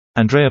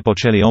Andrea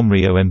Bocelli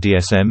OMRI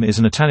OMDSM is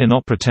an Italian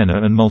opera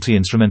tenor and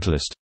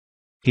multi-instrumentalist.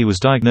 He was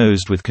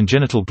diagnosed with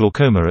congenital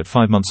glaucoma at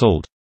 5 months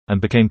old, and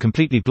became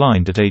completely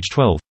blind at age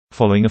 12,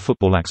 following a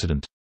football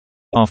accident.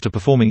 After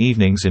performing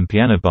evenings in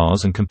piano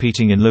bars and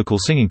competing in local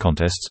singing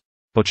contests,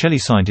 Bocelli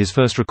signed his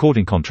first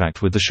recording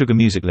contract with the Sugar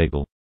Music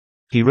label.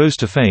 He rose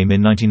to fame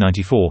in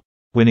 1994,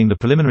 winning the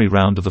preliminary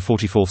round of the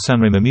 44th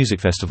Sanremo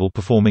Music Festival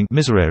performing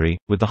Miserere,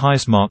 with the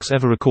highest marks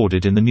ever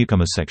recorded in the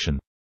newcomers section.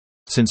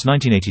 Since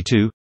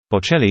 1982,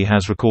 Bocelli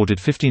has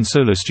recorded 15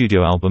 solo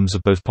studio albums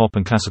of both pop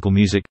and classical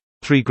music,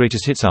 3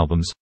 greatest hits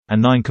albums,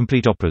 and 9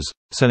 complete operas,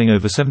 selling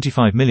over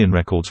 75 million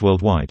records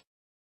worldwide.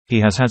 He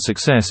has had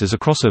success as a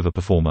crossover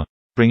performer,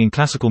 bringing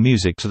classical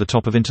music to the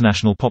top of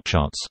international pop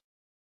charts.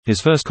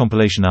 His first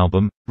compilation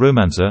album,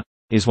 Romanza,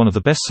 is one of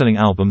the best-selling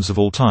albums of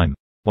all time,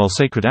 while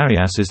Sacred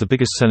Arias is the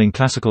biggest-selling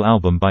classical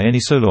album by any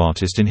solo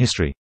artist in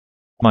history.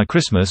 My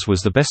Christmas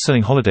was the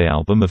best-selling holiday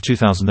album of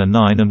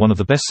 2009 and one of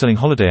the best-selling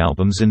holiday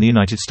albums in the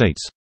United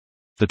States.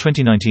 The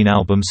 2019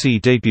 album C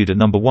debuted at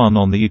number 1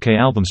 on the UK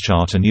Albums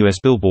Chart and US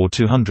Billboard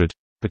 200,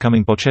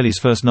 becoming Bocelli's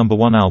first number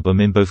 1 album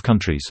in both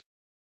countries.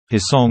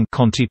 His song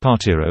Con ti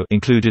partirò,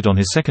 included on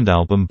his second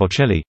album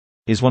Bocelli,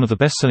 is one of the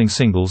best-selling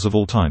singles of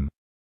all time.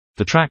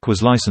 The track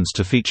was licensed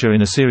to feature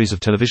in a series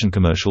of television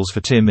commercials for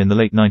Tim in the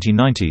late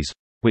 1990s,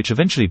 which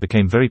eventually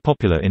became very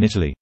popular in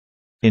Italy.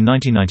 In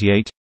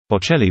 1998,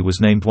 Bocelli was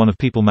named one of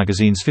People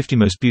magazine's 50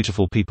 Most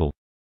Beautiful People.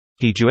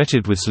 He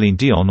duetted with Celine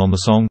Dion on the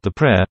song The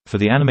Prayer for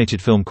the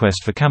animated film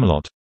Quest for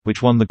Camelot,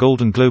 which won the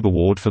Golden Globe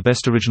Award for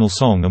Best Original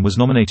Song and was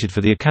nominated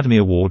for the Academy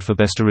Award for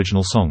Best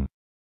Original Song.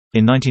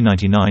 In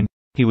 1999,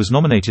 he was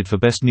nominated for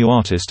Best New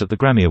Artist at the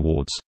Grammy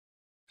Awards.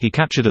 He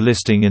captured a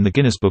listing in the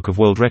Guinness Book of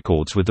World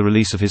Records with the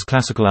release of his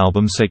classical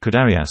album Sacred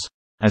Arias,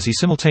 as he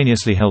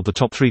simultaneously held the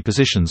top 3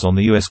 positions on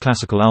the US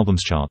Classical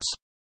Albums charts.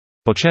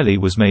 Bocelli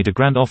was made a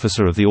Grand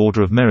Officer of the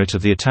Order of Merit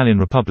of the Italian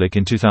Republic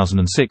in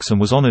 2006 and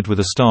was honored with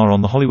a star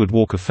on the Hollywood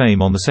Walk of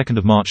Fame on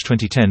 2 March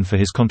 2010 for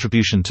his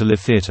contribution to live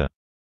theater.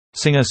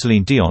 Singer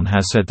Celine Dion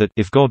has said that,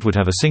 if God would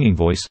have a singing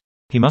voice,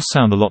 he must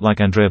sound a lot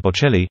like Andrea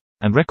Bocelli,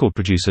 and record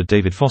producer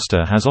David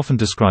Foster has often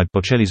described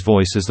Bocelli's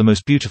voice as the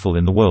most beautiful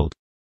in the world.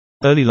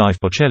 Early life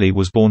Bocelli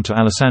was born to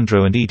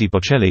Alessandro and Edie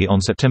Bocelli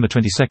on September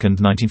 22,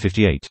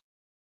 1958.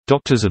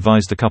 Doctors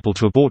advised the couple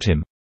to abort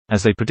him,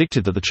 as they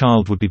predicted that the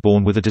child would be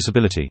born with a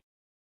disability.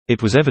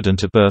 It was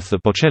evident at birth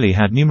that Bocelli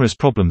had numerous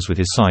problems with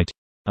his sight,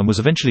 and was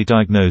eventually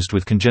diagnosed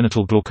with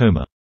congenital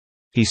glaucoma.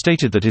 He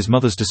stated that his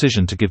mother's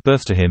decision to give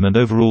birth to him and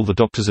overrule the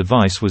doctor's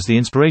advice was the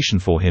inspiration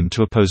for him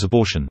to oppose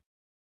abortion.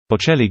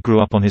 Bocelli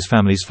grew up on his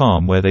family's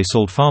farm where they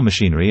sold farm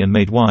machinery and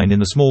made wine in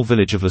the small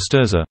village of La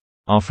Sturza,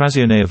 a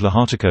frazione of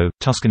Lahartico,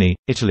 Tuscany,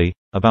 Italy,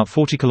 about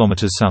 40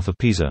 kilometers south of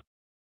Pisa.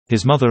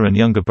 His mother and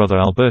younger brother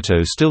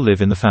Alberto still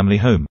live in the family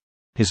home.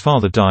 His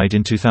father died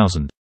in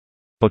 2000.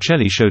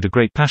 Bocelli showed a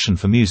great passion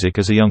for music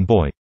as a young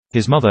boy.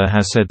 His mother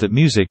has said that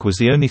music was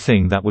the only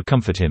thing that would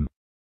comfort him.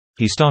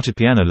 He started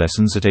piano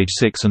lessons at age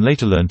 6 and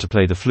later learned to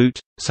play the flute,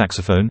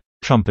 saxophone,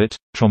 trumpet,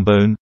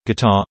 trombone,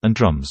 guitar, and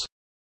drums.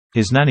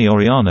 His nanny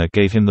Oriana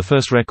gave him the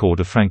first record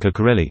of Franco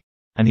Corelli,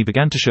 and he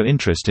began to show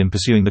interest in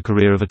pursuing the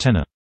career of a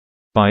tenor.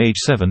 By age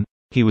 7,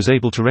 he was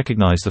able to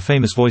recognize the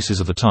famous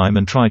voices of the time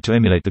and tried to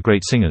emulate the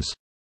great singers.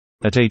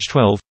 At age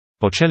 12,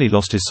 Bocelli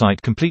lost his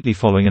sight completely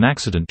following an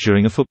accident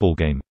during a football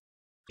game.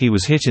 He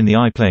was hit in the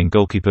eye playing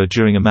goalkeeper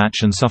during a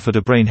match and suffered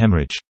a brain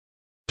hemorrhage.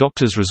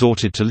 Doctors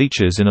resorted to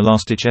leeches in a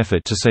last-ditch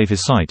effort to save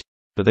his sight,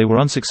 but they were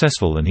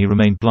unsuccessful and he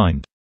remained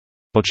blind.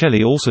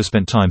 Bocelli also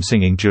spent time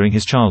singing during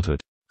his childhood.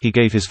 He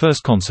gave his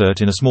first concert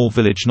in a small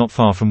village not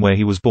far from where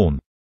he was born.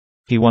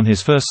 He won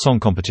his first song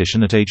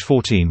competition at age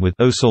 14 with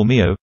O Sol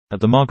Mio, at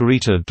the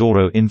Margherita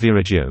d'Oro in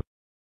Viareggio.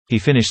 He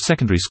finished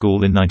secondary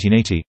school in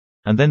 1980,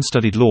 and then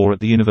studied law at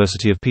the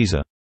University of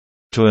Pisa.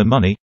 To earn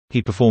money,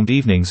 he performed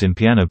evenings in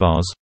piano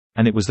bars,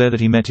 and it was there that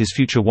he met his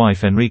future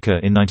wife Enrica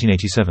in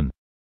 1987.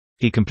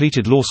 He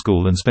completed law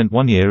school and spent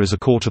 1 year as a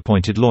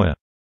court-appointed lawyer.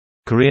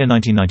 Career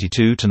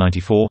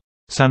 1992–94,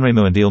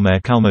 Sanremo and Il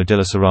Calmo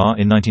della Sera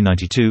in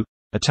 1992,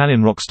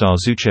 Italian rock star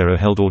Zucchero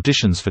held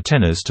auditions for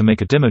tenors to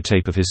make a demo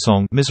tape of his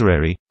song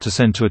Miserere, to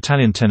send to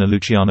Italian tenor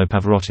Luciano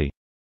Pavarotti.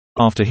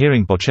 After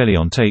hearing Bocelli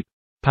on tape,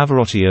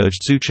 Pavarotti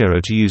urged Zucchero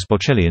to use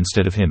Bocelli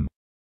instead of him.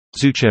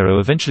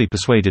 Zucchero eventually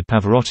persuaded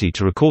Pavarotti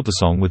to record the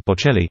song with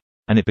Bocelli,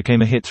 and it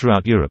became a hit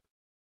throughout Europe.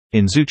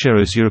 In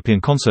Zucchero's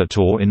European concert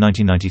tour in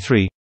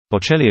 1993,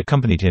 Bocelli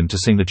accompanied him to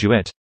sing the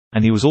duet,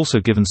 and he was also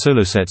given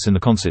solo sets in the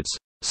concerts,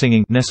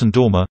 singing Nessun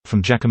Dorma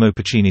from Giacomo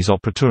Puccini's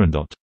opera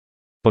Turandot.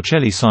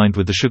 Bocelli signed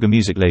with the Sugar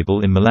Music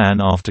label in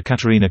Milan after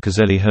Caterina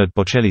Caselli heard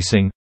Bocelli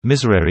sing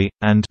Miserere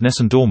and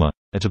Nessun Dorma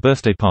at a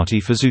birthday party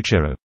for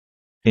Zucchero.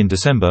 In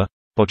December,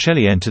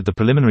 Bocelli entered the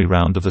preliminary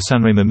round of the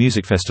Sanremo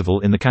Music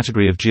Festival in the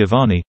category of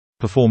Giovanni,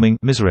 performing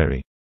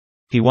Miserere.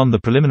 He won the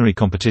preliminary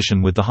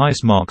competition with the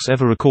highest marks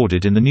ever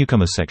recorded in the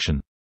newcomers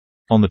section.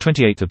 On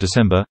 28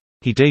 December,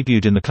 he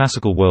debuted in the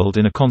classical world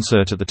in a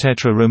concert at the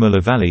Teatro Romolo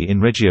Valli in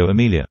Reggio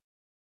Emilia.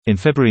 In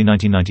February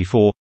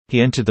 1994, he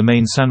entered the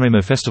main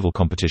Sanremo Festival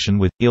competition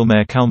with Il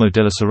mare calmo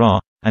della sera,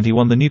 and he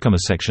won the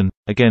newcomers section,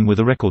 again with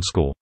a record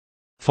score.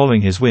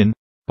 Following his win,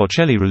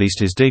 Bocelli released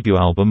his debut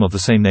album of the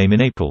same name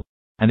in April,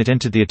 and it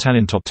entered the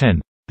Italian top 10,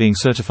 being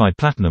certified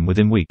platinum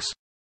within weeks.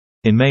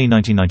 In May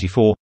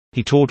 1994,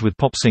 he toured with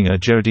pop singer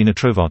Gerardina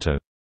Trovato.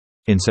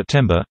 In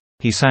September,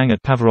 he sang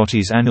at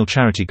Pavarotti's annual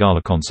charity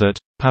gala concert,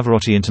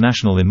 Pavarotti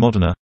International in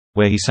Modena,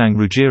 where he sang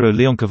Ruggiero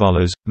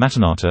Leoncavallo's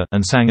Mattanata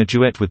and sang a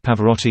duet with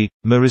Pavarotti,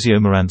 Maurizio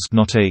Marant's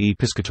Notte e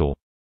Piscator.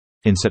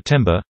 In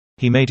September,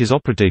 he made his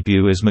opera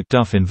debut as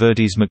Macduff in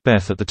Verdi's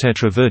Macbeth at the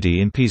Teatro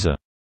Verdi in Pisa.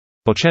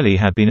 Bocelli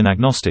had been an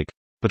agnostic,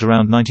 but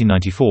around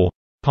 1994,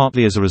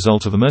 partly as a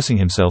result of immersing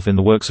himself in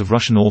the works of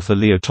Russian author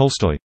Leo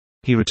Tolstoy,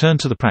 he returned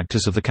to the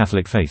practice of the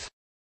Catholic faith.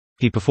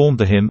 He performed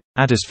the hymn,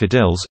 Adest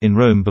Fideles, in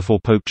Rome before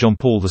Pope John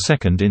Paul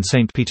II in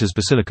St. Peter's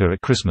Basilica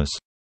at Christmas.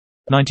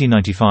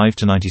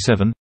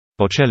 1995–97,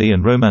 Bocelli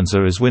and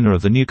Romanza as winner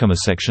of the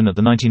newcomers section at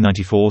the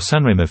 1994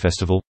 Sanremo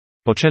Festival.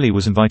 Bocelli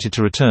was invited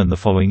to return the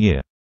following year.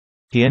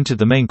 He entered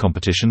the main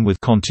competition with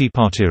Con ti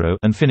partiro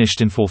and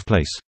finished in 4th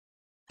place.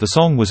 The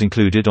song was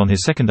included on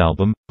his second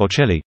album,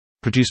 Bocelli,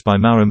 produced by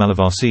Mauro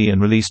Malavasi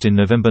and released in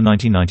November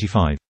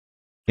 1995.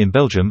 In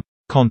Belgium,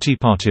 Con ti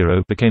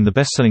partiro became the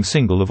best-selling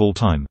single of all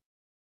time.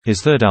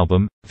 His third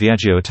album,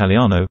 Viaggio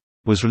Italiano,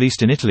 was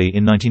released in Italy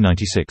in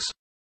 1996.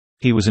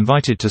 He was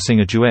invited to sing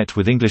a duet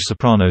with English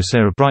soprano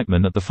Sarah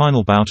Brightman at the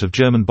final bout of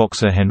German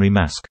boxer Henry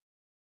Maske.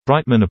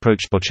 Brightman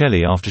approached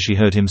Bocelli after she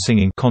heard him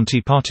singing Con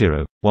ti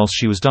partiro, whilst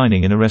she was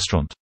dining in a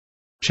restaurant.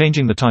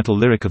 Changing the title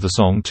lyric of the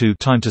song to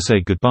Time to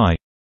Say Goodbye,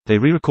 they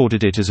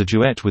re-recorded it as a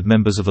duet with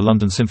members of the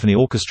London Symphony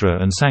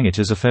Orchestra and sang it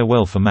as a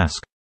farewell for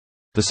Maske.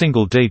 The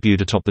single debuted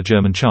atop the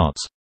German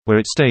charts, where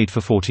it stayed for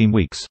 14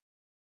 weeks.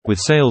 With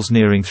sales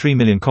nearing 3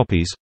 million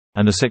copies,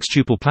 and a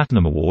sextuple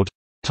platinum award,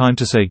 Time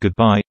to Say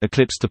Goodbye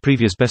eclipsed the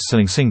previous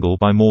best-selling single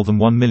by more than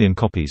 1 million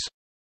copies.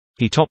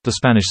 He topped the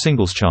Spanish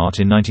singles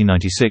chart in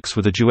 1996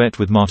 with a duet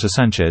with Marta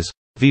Sanchez,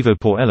 Vivo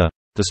por ella,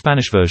 the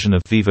Spanish version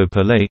of Vivo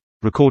per lei,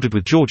 recorded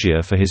with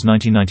Georgia for his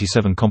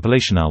 1997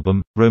 compilation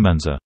album,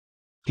 Romanza.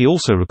 He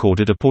also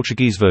recorded a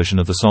Portuguese version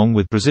of the song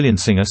with Brazilian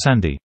singer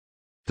Sandy.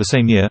 The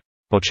same year,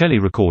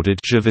 Bocelli recorded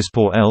Je vis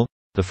pour elle,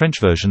 the French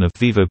version of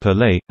Vivo per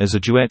lei, as a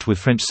duet with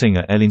French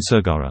singer Hélène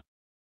Ségara.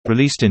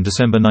 Released in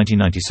December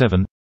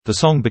 1997, the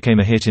song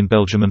became a hit in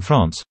Belgium and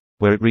France,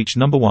 where it reached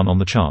number 1 on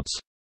the charts.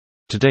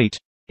 To date,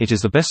 it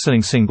is the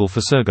best-selling single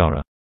for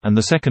Ségara, and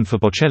the second for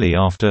Bocelli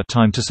after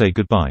Time to Say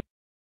Goodbye.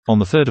 On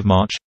the 3rd of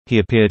March, he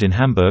appeared in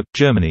Hamburg,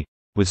 Germany,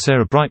 with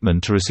Sarah Brightman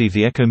to receive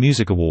the Echo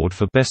Music Award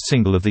for Best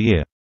Single of the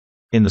Year.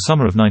 In the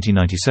summer of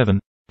 1997,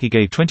 he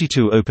gave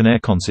 22 open-air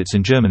concerts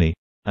in Germany,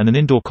 and an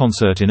indoor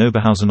concert in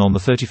Oberhausen on the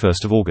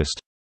 31st of August.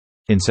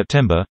 In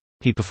September,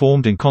 he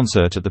performed in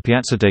concert at the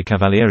Piazza dei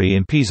Cavalieri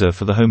in Pisa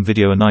for the home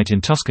video A Night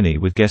in Tuscany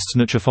with guests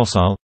Nuccia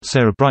Fossile,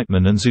 Sarah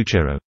Brightman and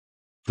Zucchero.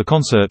 The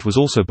concert was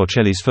also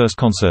Bocelli's first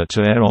concert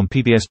to air on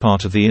PBS,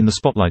 part of the In the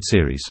Spotlight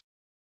series.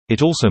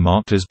 It also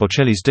marked as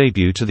Bocelli's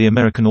debut to the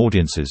American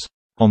audiences.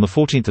 On the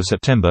 14th of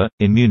September,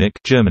 in Munich,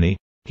 Germany,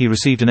 he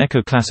received an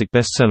Echo Classic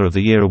Bestseller of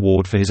the Year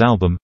award for his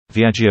album,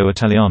 Viaggio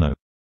Italiano.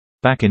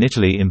 Back in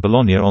Italy in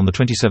Bologna on the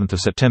 27th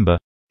of September,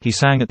 he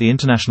sang at the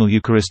International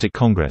Eucharistic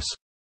Congress.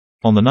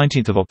 On the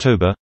 19th of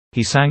October,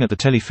 he sang at the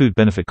Tele-Food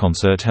benefit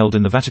concert held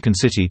in the Vatican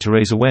City to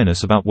raise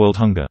awareness about world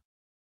hunger.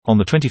 On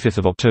the 25th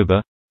of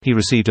October, he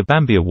received a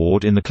Bambi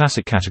Award in the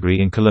Classic category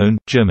in Cologne,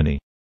 Germany.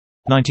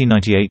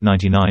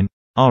 1998–99,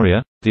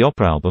 Aria, the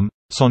opera album,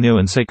 Sogno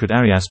and Sacred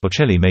Arias.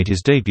 Bocelli made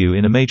his debut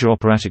in a major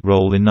operatic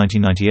role in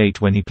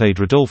 1998 when he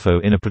played Rodolfo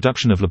in a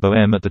production of La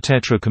Bohème at the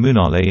Teatro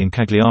Comunale in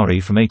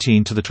Cagliari from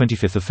 18 to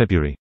 25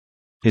 February.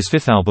 His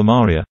fifth album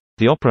Aria,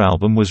 the opera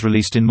album, was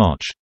released in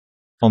March.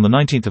 On the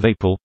 19th of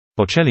April,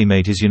 Bocelli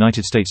made his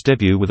United States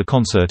debut with a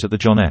concert at the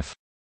John F.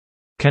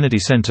 Kennedy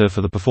Center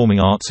for the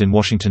Performing Arts in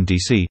Washington,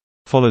 D.C.,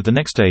 followed the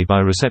next day by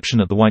a reception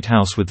at the White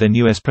House with then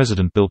U.S.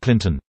 President Bill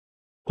Clinton.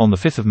 On the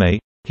 5th of May,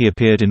 he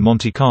appeared in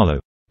Monte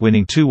Carlo,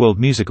 winning 2 World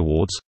Music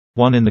Awards,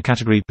 one in the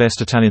category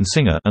Best Italian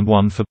Singer and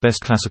one for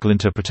Best Classical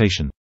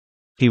Interpretation.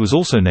 He was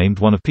also named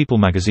one of People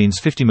magazine's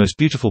 50 Most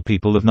Beautiful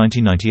People of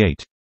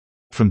 1998.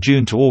 From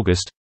June to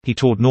August, he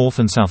toured North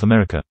and South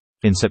America.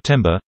 In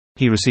September,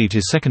 he received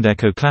his second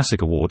Echo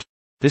Classic Award,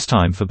 this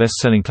time for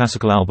Best-Selling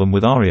Classical Album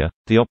with Aria,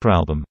 the opera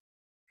album.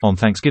 On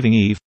Thanksgiving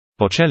Eve,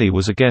 Bocelli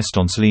was a guest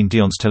on Celine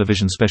Dion's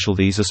television special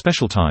These Are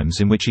Special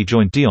Times, in which he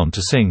joined Dion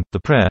to sing The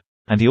Prayer,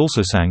 and he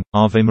also sang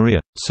Ave Maria,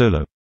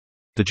 solo.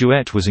 The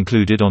duet was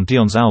included on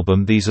Dion's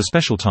album These Are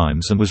Special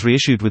Times and was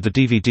reissued with the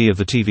DVD of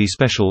the TV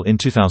special in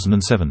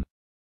 2007.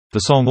 The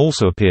song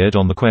also appeared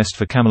on the Quest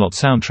for Camelot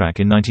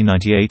soundtrack in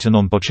 1998 and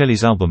on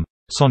Bocelli's album,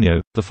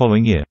 Sogno, the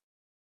following year.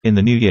 In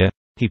the new year,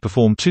 he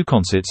performed 2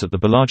 concerts at the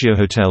Bellagio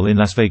Hotel in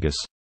Las Vegas.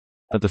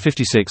 At the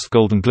 56th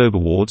Golden Globe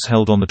Awards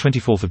held on the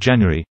 24th of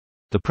January,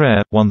 The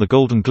Prayer won the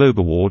Golden Globe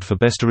Award for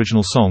Best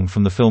Original Song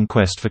from the film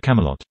Quest for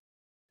Camelot.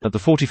 At the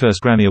 41st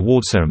Grammy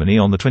Award ceremony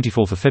on the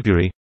 24th of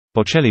February,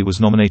 Bocelli was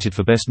nominated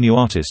for Best New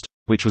Artist,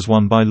 which was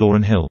won by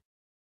Lauryn Hill.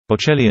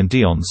 Bocelli and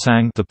Dion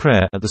sang The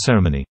Prayer at the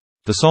ceremony.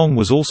 The song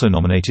was also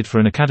nominated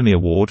for an Academy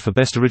Award for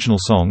Best Original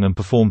Song and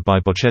performed by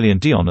Bocelli and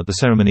Dion at the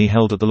ceremony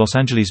held at the Los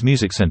Angeles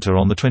Music Center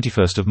on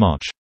 21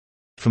 March.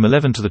 From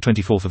 11 to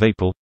 24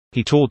 April,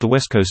 he toured the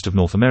west coast of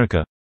North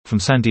America, from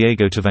San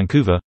Diego to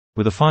Vancouver,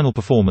 with a final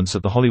performance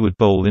at the Hollywood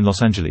Bowl in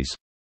Los Angeles.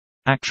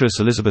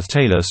 Actress Elizabeth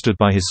Taylor stood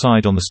by his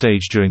side on the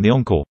stage during the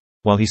encore,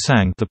 while he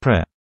sang The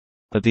Prayer.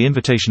 At the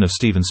invitation of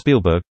Steven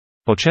Spielberg,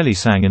 Bocelli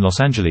sang in Los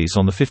Angeles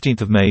on 15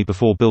 May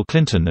before Bill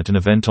Clinton at an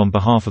event on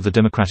behalf of the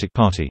Democratic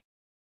Party.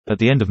 At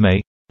the end of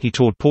May, he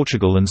toured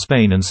Portugal and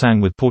Spain and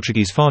sang with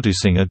Portuguese fado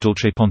singer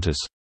Dulce Pontes.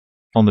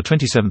 On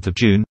 27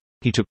 June,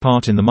 he took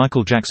part in the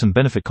Michael Jackson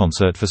benefit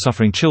concert for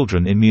suffering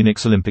children in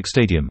Munich's Olympic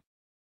Stadium.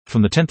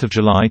 From 10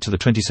 July to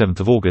 27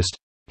 August,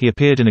 he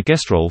appeared in a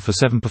guest role for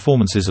 7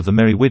 performances of The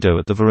Merry Widow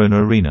at the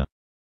Verona Arena.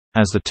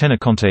 As the tenor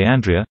Conte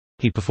Andrea,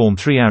 he performed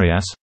 3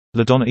 arias,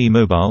 La Donna e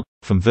Mobile,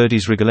 from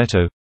Verdi's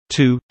Rigoletto,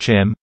 2,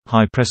 Chem,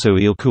 High Presso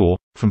il Cuore,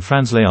 from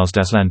Franz Lear's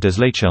Das Land des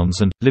Lächelns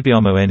and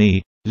Libiamo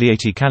ne,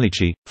 Lieti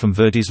Calici, from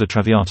Verdi's La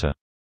Traviata.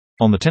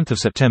 On 10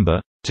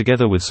 September,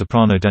 together with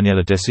soprano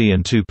Daniela Desi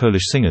and 2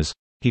 Polish singers,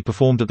 he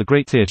performed at the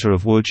Great Theatre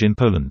of Łódź in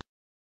Poland.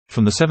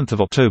 From 7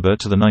 October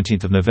to 19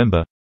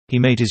 November, he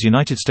made his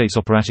United States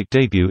operatic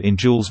debut in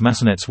Jules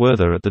Massenet's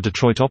Werther at the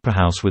Detroit Opera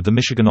House with the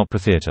Michigan Opera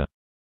Theater.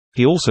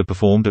 He also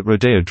performed at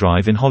Rodeo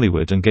Drive in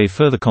Hollywood and gave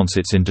further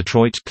concerts in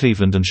Detroit,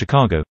 Cleveland and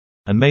Chicago,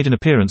 and made an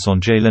appearance on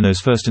Jay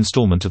Leno's first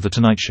installment of The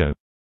Tonight Show.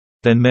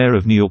 Then Mayor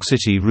of New York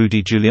City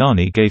Rudy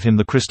Giuliani gave him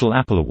the Crystal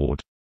Apple Award.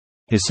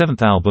 His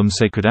 7th album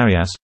Sacred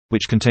Arias,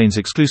 which contains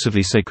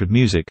exclusively sacred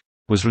music,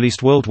 was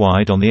released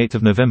worldwide on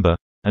 8 November,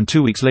 and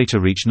 2 weeks later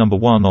reached number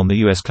 1 on the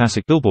US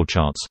Classic Billboard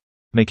charts,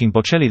 making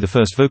Bocelli the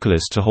first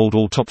vocalist to hold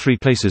all top 3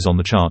 places on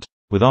the chart,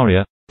 with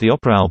Aria, the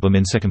opera album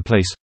in 2nd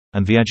place,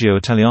 and Viaggio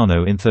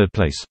Italiano in 3rd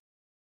place.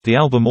 The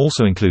album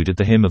also included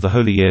the Hymn of the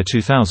Holy Year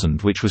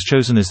 2000, which was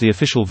chosen as the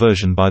official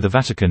version by the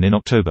Vatican in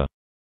October.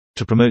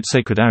 To promote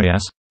Sacred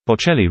Arias,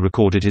 Bocelli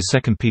recorded his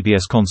 2nd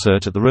PBS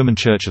concert at the Roman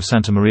Church of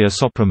Santa Maria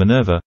sopra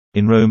Minerva,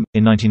 in Rome,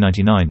 in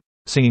 1999,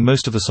 singing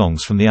most of the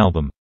songs from the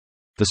album.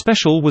 The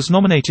special was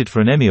nominated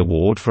for an Emmy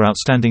Award for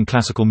Outstanding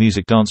Classical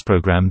Music Dance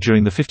Program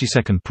during the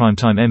 52nd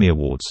Primetime Emmy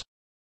Awards.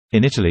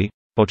 In Italy,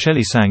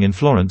 Bocelli sang in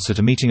Florence at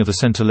a meeting of the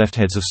centre-left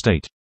heads of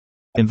state.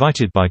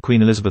 Invited by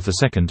Queen Elizabeth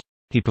II,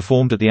 he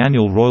performed at the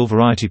annual Royal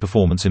Variety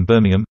Performance in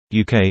Birmingham,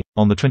 UK,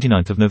 on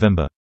 29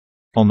 November.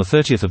 On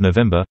 30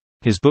 November,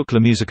 his book La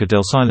Musica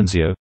del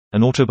Silenzio,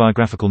 an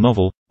autobiographical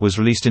novel, was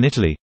released in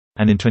Italy,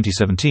 and in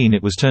 2017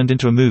 it was turned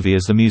into a movie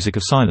as The Music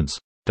of Silence,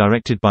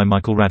 directed by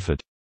Michael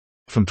Radford.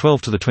 From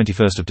 12 to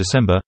 21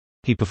 December,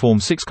 he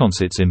performed 6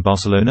 concerts in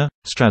Barcelona,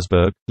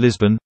 Strasbourg,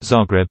 Lisbon,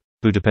 Zagreb,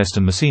 Budapest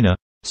and Messina,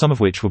 some of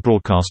which were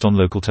broadcast on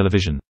local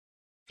television.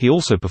 He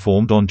also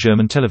performed on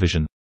German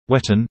television,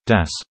 Wetten,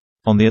 das,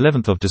 on the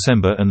 11th of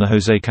December and the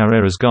José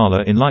Carreras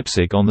Gala in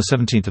Leipzig on the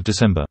 17th of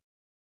December.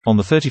 On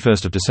the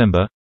 31st of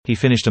December, he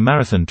finished a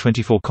marathon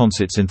 24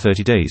 concerts in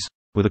 30 days,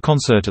 with a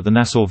concert at the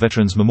Nassau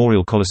Veterans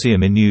Memorial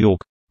Coliseum in New York,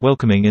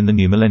 welcoming in the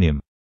new millennium.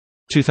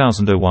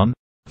 2001,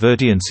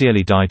 Verdi and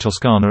Cieli di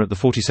Toscana at the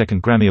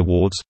 42nd Grammy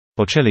Awards.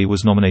 Bocelli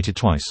was nominated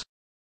twice.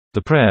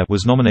 The Prayer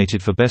was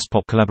nominated for Best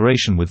Pop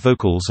Collaboration with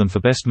Vocals and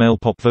for Best Male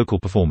Pop Vocal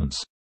Performance.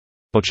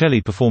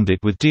 Bocelli performed it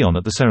with Dion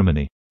at the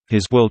ceremony.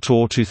 His World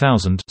Tour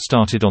 2000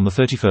 started on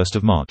 31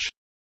 March.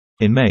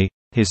 In May,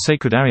 his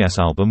Sacred Arias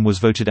album was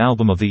voted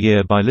Album of the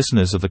Year by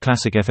listeners of the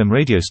Classic FM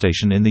radio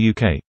station in the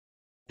UK.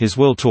 His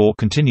World Tour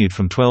continued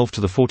from 12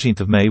 to 14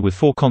 May with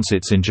 4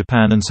 concerts in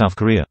Japan and South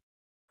Korea.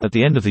 At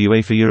the end of the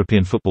UEFA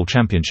European Football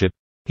Championship,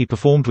 he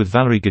performed with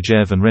Valerie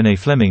Gergiev and René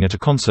Fleming at a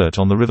concert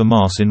on the River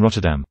Maas in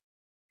Rotterdam.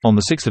 On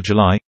 6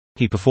 July,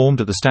 he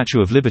performed at the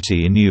Statue of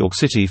Liberty in New York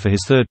City for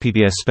his 3rd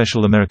PBS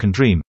special American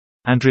Dream,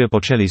 Andrea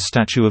Bocelli's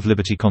Statue of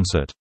Liberty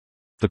concert.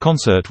 The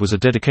concert was a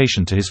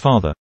dedication to his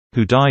father,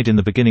 who died in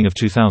the beginning of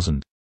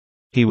 2000.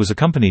 He was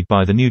accompanied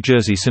by the New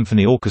Jersey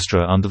Symphony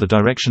Orchestra under the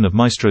direction of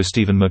Maestro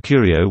Stephen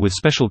Mercurio with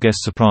special guest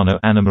soprano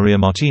Ana Maria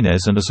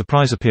Martinez and a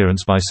surprise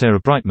appearance by Sarah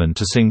Brightman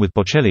to sing with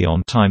Bocelli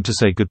on Time to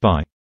Say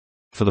Goodbye.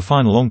 For the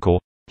final encore,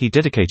 he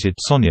dedicated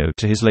Sogno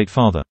to his late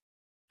father.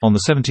 On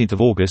 17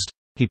 August,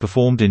 he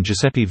performed in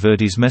Giuseppe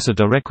Verdi's Messa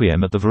da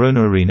Requiem at the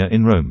Verona Arena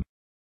in Rome.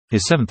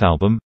 His 7th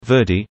album,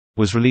 Verdi,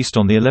 was released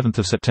on the 11th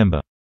of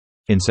September.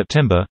 In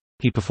September,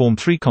 he performed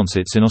 3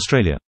 concerts in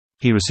Australia.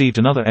 He received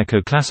another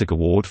Echo Classic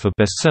Award for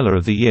Bestseller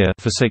of the Year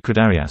for Sacred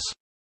Arias.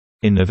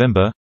 In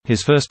November,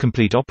 his first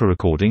complete opera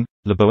recording,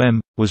 La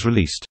Bohème, was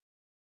released.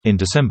 In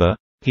December,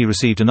 he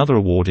received another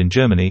award in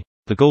Germany,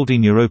 the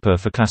Goldene Europa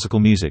for classical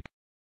music.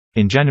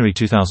 In January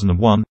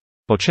 2001,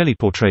 Bocelli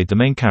portrayed the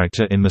main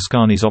character in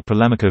Mascagni's opera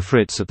L'Amico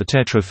Fritz at the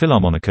Teatro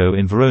Filarmonico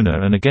in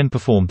Verona and again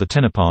performed the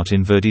tenor part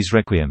in Verdi's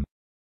Requiem.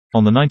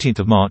 On 19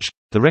 March,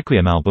 the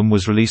Requiem album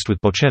was released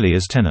with Bocelli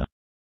as tenor.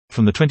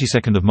 From the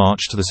 22nd of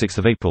March to the 6th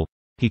of April,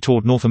 he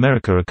toured North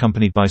America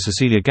accompanied by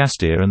Cecilia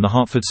Gastier and the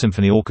Hartford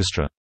Symphony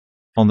Orchestra.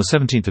 On the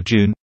 17th of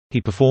June, he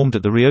performed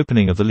at the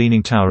reopening of the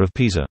Leaning Tower of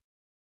Pisa.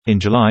 In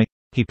July,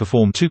 he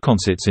performed 2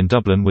 concerts in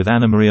Dublin with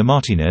Ana Maria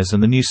Martinez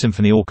and the New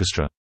Symphony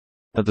Orchestra.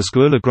 At the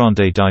Scuola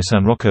Grande di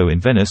San Rocco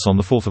in Venice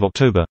on 4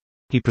 October,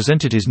 he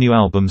presented his new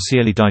album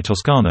Cieli di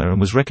Toscana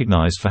and was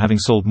recognized for having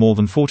sold more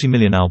than 40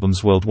 million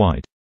albums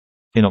worldwide.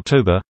 In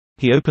October,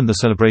 he opened the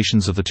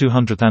celebrations of the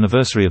 200th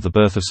anniversary of the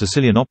birth of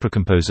Sicilian opera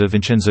composer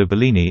Vincenzo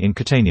Bellini in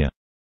Catania.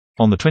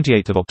 On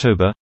 28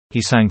 October,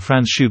 he sang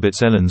Franz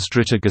Schubert's Ellen's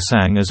Dritter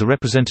Gesang as a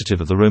representative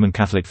of the Roman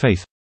Catholic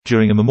faith,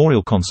 during a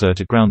memorial concert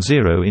at Ground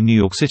Zero in New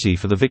York City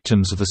for the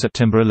victims of the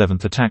September 11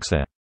 attacks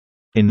there.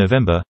 In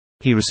November,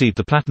 he received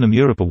the Platinum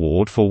Europe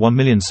Award for 1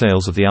 million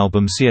sales of the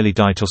album Cieli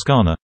di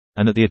Toscana,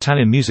 and at the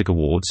Italian Music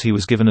Awards he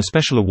was given a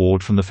special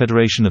award from the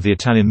Federation of the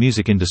Italian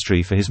Music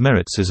Industry for his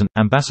merits as an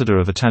ambassador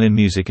of Italian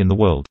music in the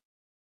world.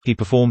 He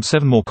performed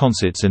 7 more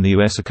concerts in the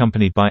US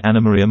accompanied by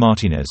Anna Maria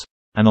Martinez,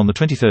 and on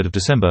 23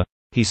 December,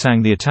 he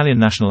sang the Italian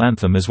national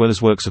anthem as well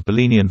as works of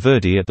Bellini and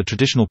Verdi at the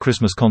traditional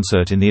Christmas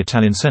concert in the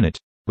Italian Senate,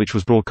 which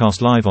was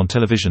broadcast live on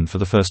television for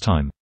the first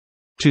time.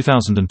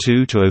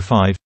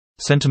 2002–05,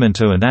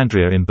 Sentimento and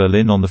Andrea in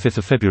Berlin on 5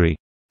 February,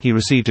 he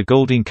received a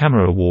Goldene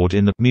Camera Award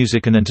in the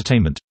Music and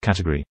Entertainment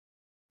category.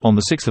 On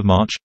 6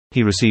 March,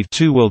 he received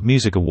 2 World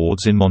Music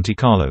Awards in Monte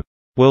Carlo,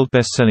 World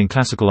Best-Selling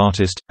Classical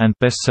Artist, and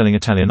Best-Selling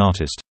Italian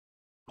Artist.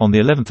 On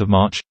 11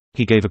 March,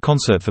 he gave a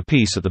concert for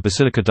peace at the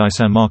Basilica di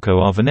San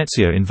Marco a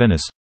Venezia in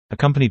Venice,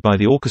 accompanied by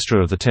the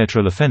orchestra of the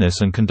Teatro La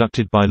Fenice and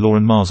conducted by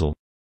Lauren Marzal.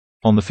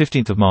 On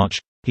 15 March,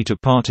 he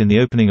took part in the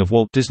opening of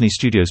Walt Disney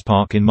Studios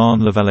Park in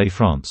Marne-la-Vallée,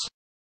 France.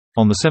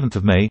 On 7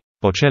 May,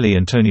 Bocelli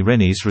and Tony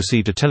Renis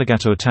received a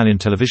Telegato Italian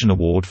Television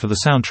Award for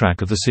the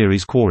soundtrack of the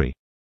series Quarry.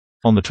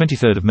 On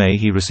 23 May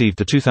he received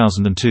the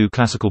 2002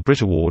 Classical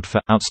Brit Award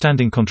for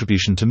Outstanding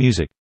Contribution to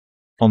Music.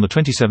 On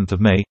 27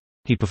 May,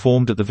 he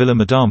performed at the Villa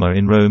Madama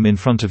in Rome in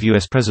front of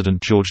U.S.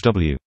 President George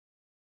W.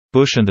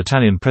 Bush and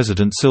Italian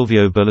President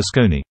Silvio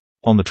Berlusconi.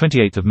 On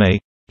 28 May,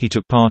 he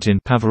took part in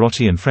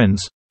Pavarotti and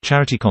Friends,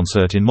 charity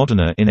concert in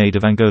Modena in aid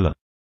of Angola.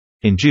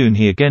 In June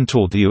he again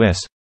toured the U.S.,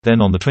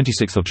 then on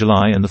 26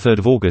 July and 3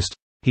 August,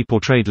 he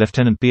portrayed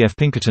Lieutenant B.F.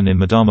 Pinkerton in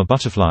Madama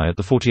Butterfly at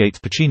the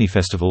 48th Puccini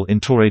Festival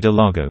in Torre del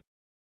Lago.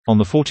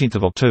 On 14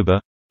 October,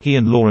 he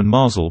and Lauren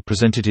Marzal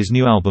presented his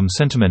new album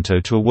Sentimento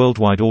to a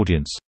worldwide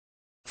audience.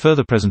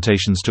 Further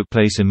presentations took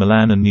place in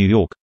Milan and New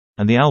York,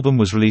 and the album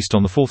was released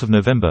on 4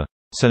 November,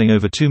 selling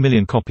over 2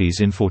 million copies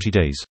in 40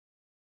 days.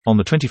 On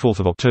 24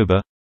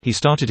 October, he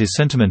started his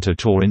Sentimento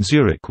tour in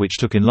Zurich, which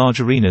took in large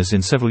arenas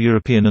in several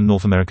European and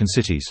North American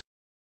cities.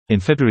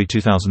 In February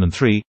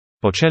 2003,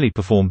 Bocelli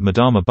performed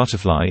Madama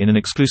Butterfly in an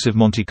exclusive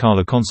Monte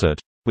Carlo concert,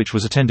 which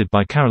was attended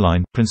by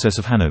Caroline, Princess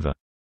of Hanover.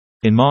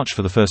 In March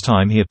for the first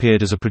time he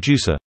appeared as a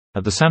producer,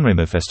 at the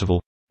Sanremo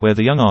Festival, where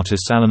the young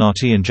artists Alan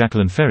Artie and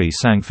Jacqueline Ferry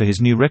sang for his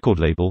new record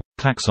label,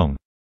 Klaksong.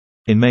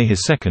 In May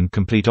his second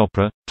complete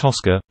opera,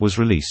 Tosca, was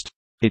released.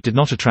 It did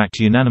not attract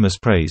unanimous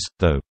praise,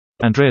 though.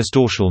 Andreas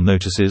Dorschel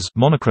notices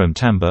monochrome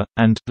timbre,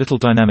 and little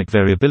dynamic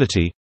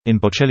variability, in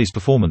Bocelli's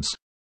performance.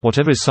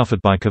 Whatever is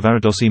suffered by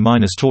Cavaradossi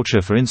minus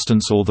torture for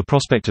instance or the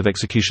prospect of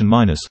execution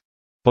minus.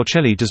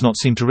 Bocelli does not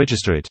seem to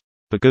register it,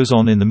 but goes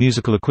on in the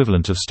musical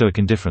equivalent of stoic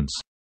indifference.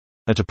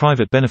 At a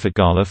private benefit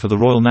gala for the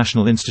Royal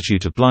National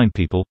Institute of Blind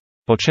People,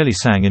 Bocelli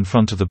sang in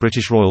front of the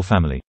British royal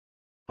family.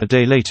 A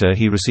day later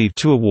he received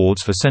 2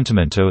 awards for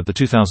Sentimento at the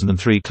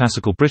 2003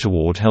 Classical Brit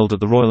Award held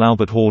at the Royal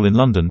Albert Hall in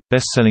London,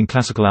 Best-Selling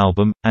Classical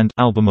Album, and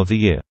Album of the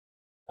Year.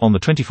 On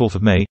 24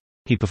 May,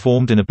 he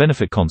performed in a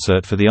benefit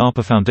concert for the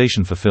ARPA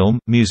Foundation for Film,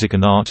 Music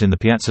and Art in the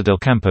Piazza del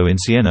Campo in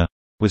Siena,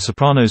 with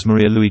sopranos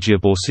Maria Luigia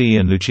Borsi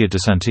and Lucia De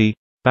Santi,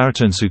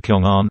 baritone Soo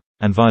Kyung-an,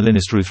 and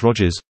violinist Ruth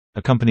Rogers,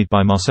 accompanied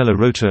by Marcello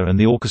Rota and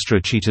the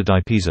orchestra Città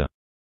di Pisa.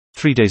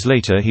 3 days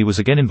later he was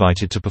again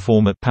invited to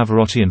perform at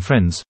Pavarotti and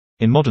Friends,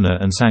 in Modena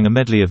and sang a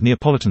medley of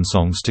Neapolitan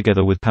songs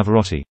together with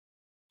Pavarotti.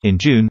 In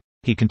June,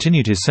 he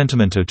continued his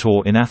Sentimento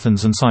tour in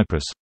Athens and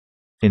Cyprus.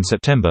 In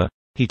September,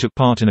 he took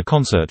part in a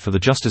concert for the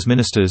Justice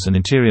Ministers and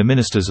Interior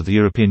Ministers of the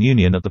European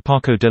Union at the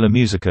Parco della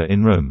Musica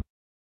in Rome.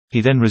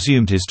 He then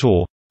resumed his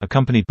tour,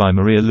 accompanied by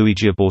Maria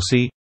Luigia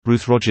Borsi,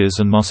 Ruth Rogers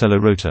and Marcello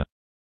Rota.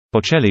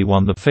 Bocelli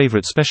won the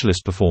Favourite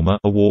Specialist Performer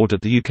award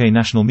at the UK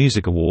National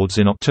Music Awards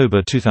in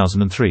October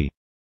 2003.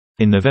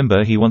 In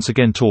November he once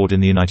again toured in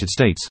the United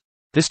States,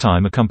 this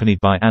time accompanied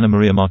by Anna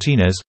Maria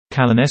Martinez,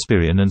 Callan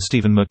Esperian and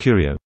Stephen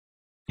Mercurio.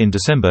 In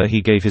December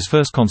he gave his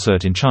first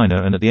concert in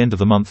China and at the end of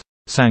the month,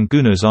 sang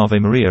Gounod's Ave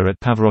Maria at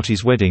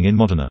Pavarotti's wedding in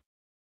Modena.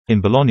 In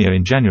Bologna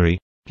in January,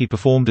 he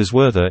performed as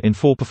Werther in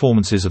 4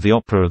 performances of the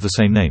opera of the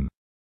same name.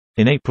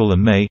 In April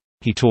and May,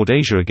 he toured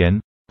Asia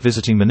again,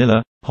 visiting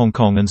Manila, Hong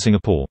Kong and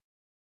Singapore.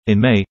 In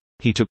May,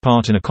 he took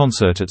part in a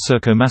concert at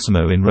Circo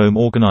Massimo in Rome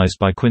organized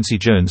by Quincy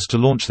Jones to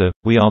launch the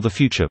We Are the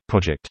Future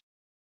project.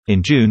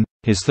 In June,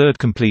 his third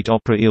complete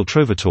opera Il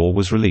Trovatore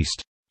was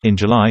released. In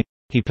July,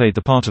 he played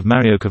the part of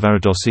Mario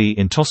Cavaradossi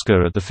in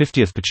Tosca at the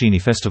 50th Puccini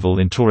Festival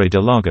in Torre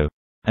del Lago,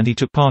 and he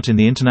took part in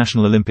the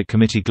International Olympic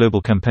Committee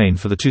global campaign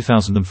for the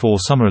 2004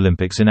 Summer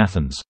Olympics in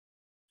Athens.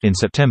 In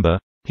September,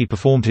 he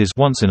performed his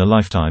Once in a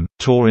Lifetime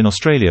tour in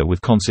Australia with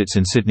concerts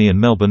in Sydney and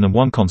Melbourne and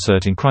 1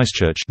 concert in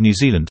Christchurch, New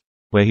Zealand,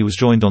 where he was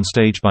joined on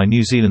stage by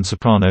New Zealand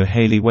soprano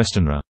Hayley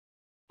Westenra.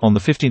 On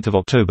 15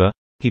 October,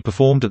 he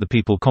performed at the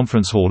People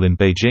Conference Hall in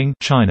Beijing,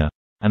 China,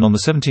 and on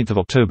the 17th of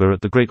October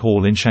at the Great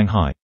Hall in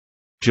Shanghai.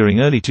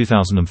 During early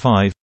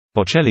 2005,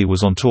 Bocelli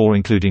was on tour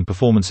including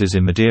performances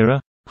in Madeira,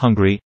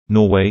 Hungary,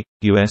 Norway,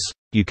 US,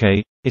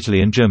 UK,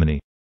 Italy and Germany.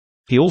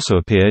 He also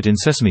appeared in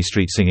Sesame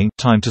Street singing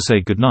 "Time to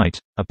Say Goodnight,"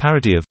 a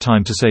parody of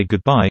 "Time to Say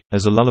Goodbye"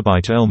 as a lullaby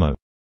to Elmo.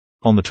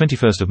 On the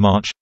 21st of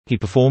March, he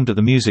performed at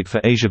the Music for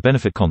Asia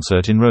benefit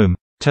concert in Rome,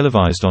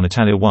 televised on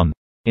Italia 1,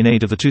 in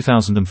aid of the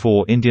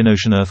 2004 Indian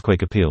Ocean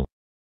earthquake appeal.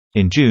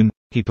 In June,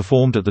 he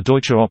performed at the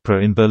Deutsche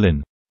Oper in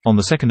Berlin. On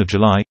the 2nd of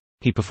July,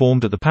 he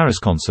performed at the Paris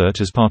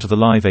concert as part of the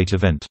Live 8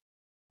 event.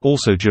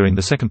 Also during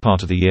the second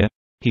part of the year,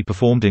 he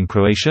performed in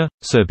Croatia,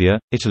 Serbia,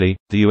 Italy,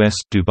 the US,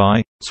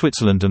 Dubai,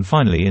 Switzerland and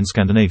finally in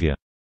Scandinavia.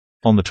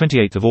 On the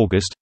 28th of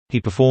August, he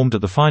performed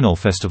at the Final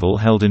Festival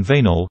held in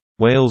Veynoll,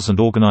 Wales and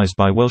organised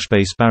by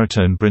Welsh-based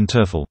baritone Bryn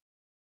Terfel.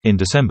 In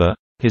December,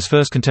 his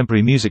first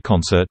contemporary music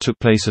concert took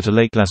place at a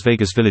Lake Las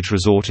Vegas Village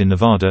resort in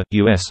Nevada,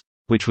 US,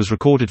 which was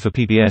recorded for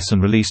PBS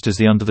and released as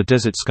the Under the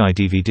Desert Sky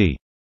DVD.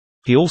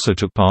 He also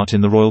took part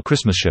in the Royal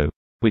Christmas Show,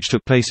 which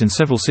took place in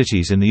several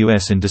cities in the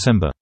US in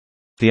December.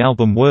 The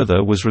album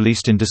Werther was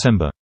released in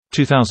December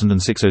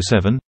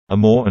 2006-07,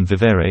 Amor and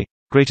Vivere,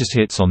 greatest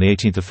hits on the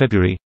 18th of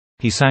February.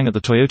 He sang at the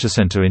Toyota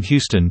Center in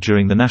Houston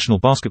during the National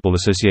Basketball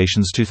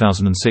Association's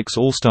 2006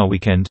 All-Star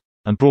Weekend,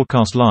 and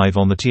broadcast live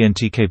on the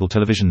TNT cable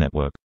television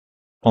network.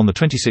 On the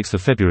 26th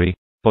of February,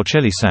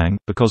 Bocelli sang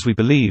 "Because We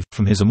Believe"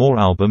 from his Amor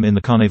album in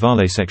the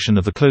Carnevale section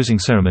of the closing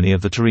ceremony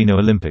of the Torino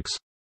Olympics.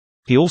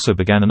 He also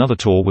began another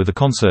tour with a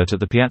concert at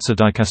the Piazza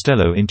di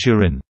Castello in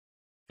Turin.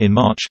 In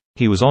March,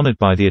 he was honored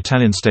by the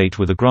Italian state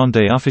with a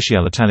Grande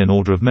Ufficiale Italian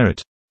Order of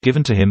Merit,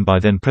 given to him by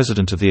then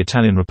President of the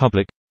Italian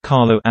Republic,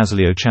 Carlo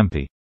Azeglio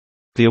Ciampi.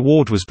 The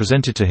award was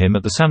presented to him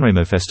at the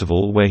Sanremo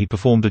Festival where he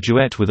performed a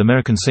duet with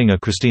American singer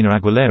Christina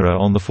Aguilera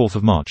on the 4th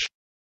of March.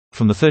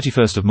 From the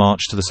 31st of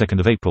March to the 2nd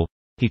of April,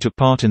 he took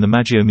part in the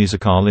Maggio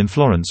Musicale in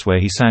Florence where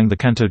he sang the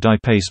Canto di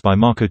Pace by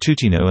Marco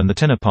Tutino and the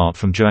tenor part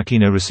from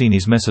Gioacchino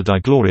Rossini's Messa di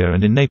Gloria,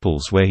 and in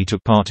Naples where he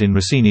took part in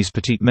Rossini's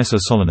Petite Messa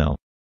Solennelle.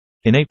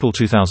 In April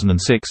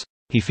 2006,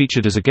 he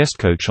featured as a guest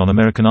coach on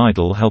American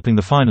Idol helping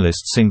the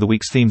finalists sing the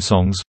week's theme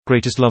songs,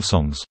 Greatest Love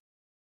Songs.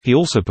 He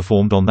also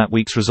performed on that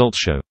week's results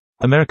show.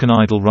 American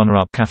Idol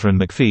runner-up Catherine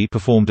McPhee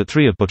performed at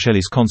 3 of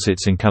Bocelli's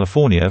concerts in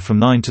California from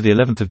 9 to the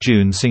 11th of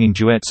June singing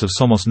duets of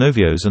Somos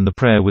Novios and The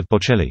Prayer with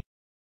Bocelli.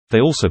 They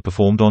also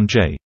performed on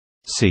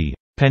J.C.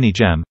 Penny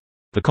Jam,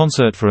 the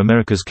concert for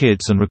America's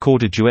Kids, and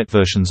recorded duet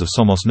versions of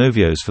Somos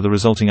Novios for the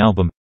resulting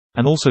album,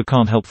 and also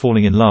Can't Help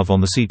Falling in Love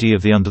on the CD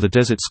of the Under the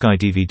Desert Sky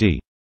DVD.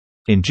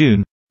 In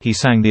June, he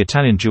sang the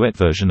Italian duet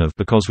version of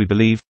Because We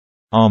Believe,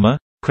 Arma,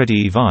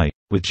 Credi e Vai,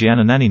 with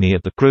Gianna Nannini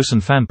at the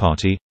Grossen Fan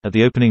Party, at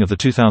the opening of the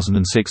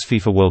 2006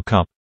 FIFA World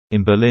Cup,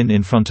 in Berlin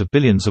in front of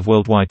billions of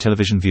worldwide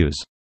television viewers.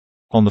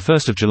 On the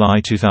 1st of July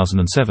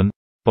 2007,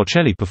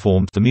 Bocelli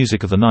performed The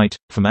Music of the Night,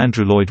 from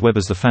Andrew Lloyd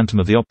Webber's The Phantom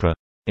of the Opera,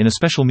 in a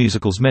special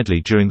musicals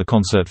medley during the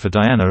concert for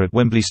Diana at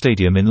Wembley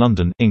Stadium in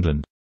London,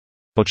 England.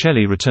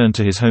 Bocelli returned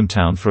to his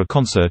hometown for a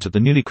concert at the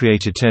newly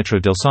created Teatro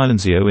del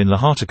Silenzio in Le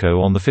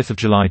Hartico on 5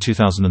 July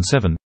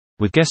 2007,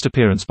 with guest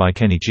appearance by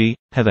Kenny G,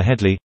 Heather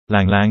Headley,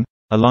 Lang Lang,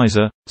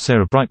 Eliza,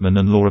 Sarah Brightman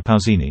and Laura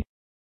Pausini.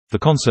 The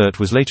concert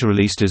was later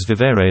released as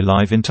Vivere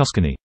live in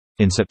Tuscany.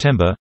 In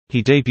September,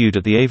 he debuted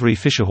at the Avery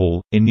Fisher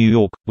Hall, in New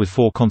York, with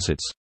 4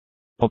 concerts.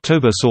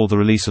 October saw the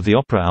release of the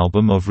opera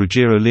album of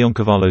Ruggiero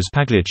Leoncavallo's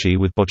Pagliacci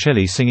with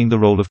Bocelli singing the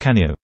role of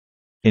Canio.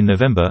 In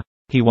November,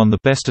 he won the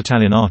Best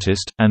Italian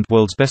Artist and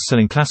World's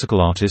Best-Selling Classical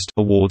Artist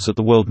awards at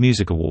the World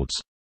Music Awards.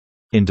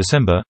 In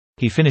December,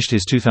 he finished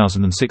his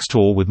 2006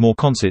 tour with more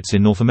concerts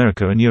in North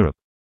America and Europe.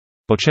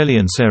 Bocelli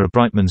and Sarah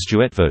Brightman's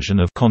duet version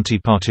of Conti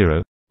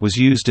Partiro was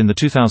used in the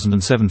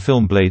 2007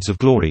 film Blades of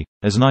Glory,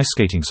 as an ice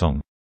skating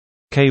song.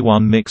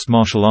 K1 mixed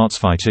martial arts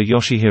fighter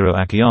Yoshihiro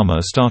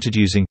Akiyama started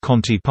using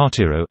Conti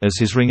Partiro as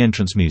his ring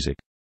entrance music.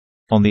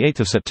 On 8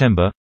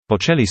 September,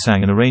 Bocelli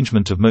sang an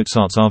arrangement of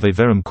Mozart's Ave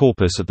Verum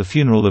Corpus at the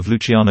funeral of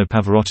Luciano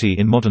Pavarotti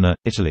in Modena,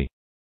 Italy.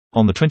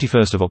 On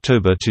 21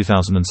 October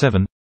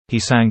 2007, he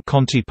sang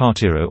Conti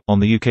Partiro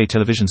on the UK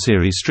television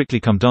series Strictly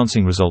Come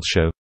Dancing results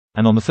show,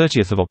 and on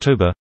 30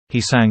 October,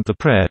 he sang The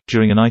Prayer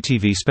during an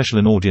ITV special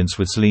in audience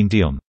with Celine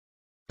Dion.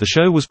 The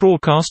show was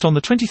broadcast on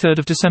 23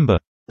 December.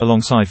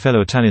 Alongside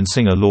fellow Italian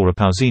singer Laura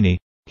Pausini,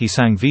 he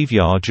sang Vive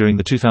Ya during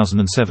the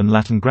 2007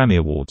 Latin Grammy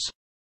Awards.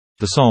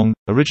 The song,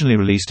 originally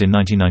released in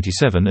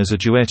 1997 as a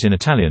duet in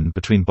Italian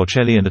between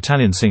Bocelli and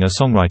Italian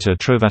singer-songwriter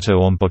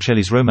Trovato on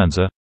Bocelli's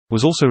Romanza,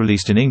 was also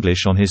released in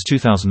English on his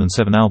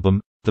 2007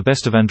 album, The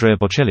Best of Andrea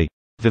Bocelli,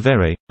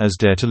 Vivere, as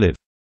Dare to Live.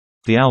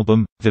 The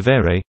album,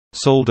 Vivere,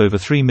 sold over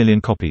 3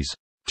 million copies.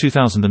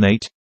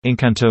 2008,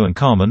 Incanto and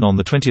Carmen. On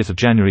 20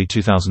 January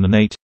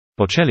 2008,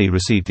 Bocelli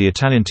received the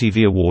Italian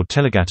TV award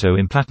Telegatto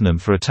in Platinum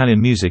for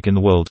Italian music in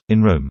the world,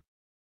 in Rome.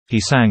 He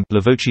sang La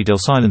Voce del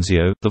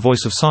Silenzio, The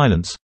Voice of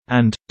Silence,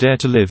 and Dare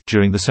to Live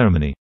during the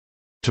ceremony.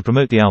 To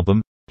promote the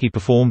album, he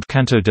performed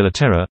Canto della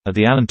Terra at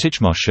the Alan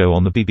Titchmarsh Show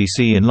on the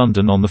BBC in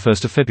London on 1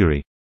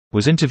 February.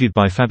 was interviewed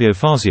by Fabio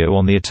Fazio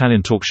on the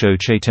Italian talk show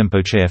Che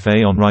Tempo Che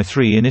Fa on Rai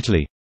 3 in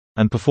Italy,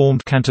 and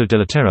performed Canto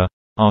della Terra,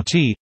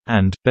 RT,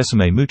 and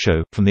Besame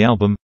Mucho, from the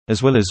album,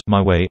 as well as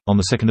My Way, on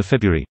the 2nd of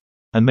February,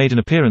 and made an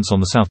appearance on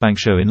the South Bank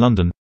show in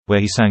London, where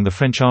he sang the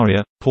French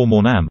aria, Pour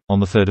Mon Âme, on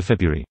the 3rd of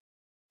February.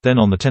 Then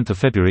on the 10th of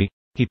February,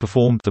 he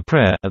performed The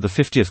Prayer at the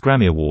 50th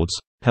Grammy Awards,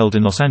 held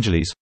in Los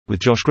Angeles, with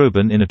Josh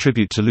Groban in a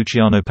tribute to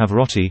Luciano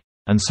Pavarotti,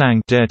 and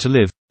sang Dare to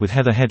Live, with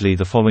Heather Headley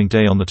the following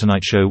day on The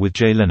Tonight Show with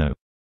Jay Leno.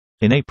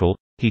 In April,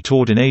 he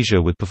toured in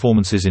Asia with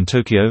performances in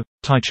Tokyo,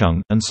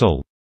 Taichung, and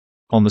Seoul.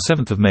 On the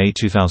 7th of May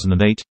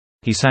 2008,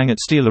 he sang at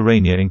Steel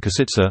Arena in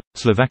Košice,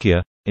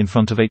 Slovakia, in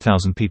front of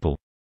 8,000 people.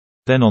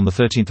 Then on the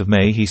 13th of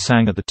May he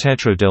sang at the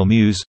Teatro del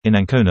Muse, in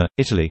Ancona,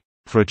 Italy,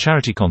 for a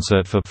charity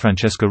concert for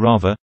Francesca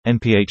Rava,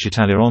 NPH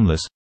Italia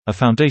Onlus, a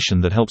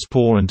foundation that helps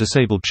poor and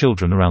disabled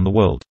children around the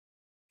world.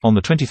 On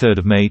the 23rd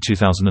of May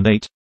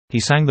 2008, he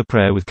sang The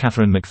Prayer with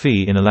Catherine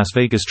McPhee in a Las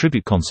Vegas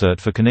tribute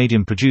concert for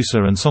Canadian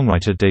producer and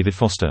songwriter David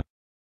Foster.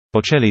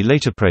 Bocelli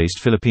later praised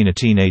Filipina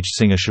teenage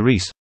singer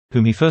Charisse,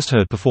 whom he first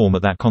heard perform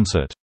at that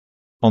concert.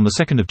 On the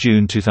 2nd of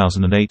June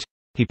 2008,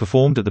 he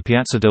performed at the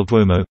Piazza del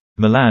Duomo,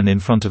 Milan in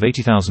front of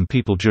 80,000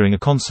 people during a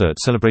concert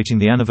celebrating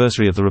the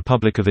anniversary of the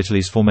Republic of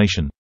Italy's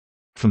formation.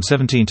 From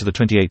 17 to the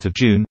 28th of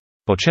June,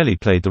 Bocelli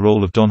played the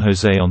role of Don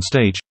José on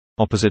stage,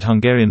 opposite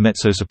Hungarian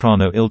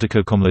mezzo-soprano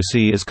Ildiko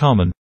Komlósi as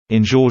Carmen,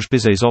 in Georges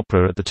Bizet's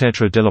opera at the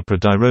Teatro dell'Opera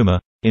di Roma,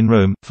 in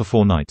Rome, for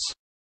 4 nights.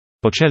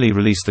 Bocelli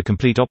released the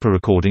complete opera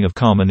recording of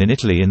Carmen in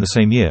Italy in the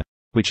same year,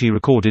 which he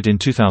recorded in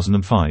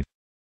 2005.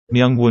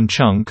 Myung-Won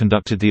Chung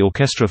conducted the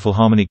Orchestre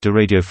Philharmonique de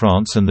Radio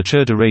France and the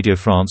Chœur de Radio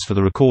France for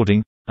the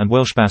recording, and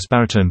Welsh bass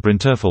baritone Bryn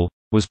Terfel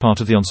was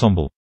part of the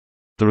ensemble.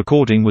 The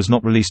recording was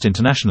not released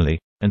internationally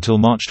until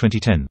March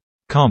 2010.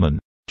 Carmen,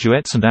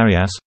 Duets and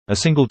Arias, a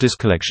single-disc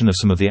collection of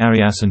some of the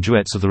arias and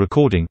duets of the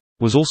recording,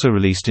 was also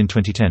released in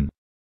 2010.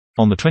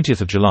 On the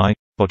 20th of July,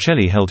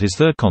 Bocelli held his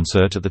third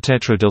concert at the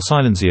Teatro del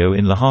Silenzio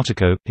in Le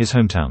Hartico, his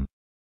hometown.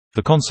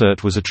 The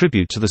concert was a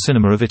tribute to the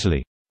cinema of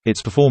Italy.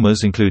 Its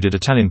performers included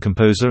Italian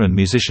composer and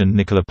musician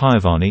Nicola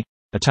Piovani,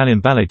 Italian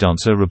ballet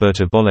dancer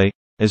Roberto Bolle,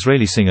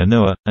 Israeli singer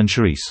Noah, and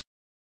Charisse.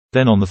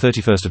 Then on the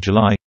 31st of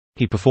July,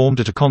 he performed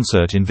at a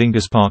concert in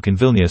Vingus Park in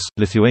Vilnius,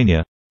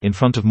 Lithuania, in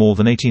front of more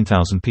than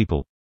 18,000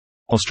 people.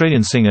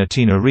 Australian singer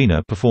Tina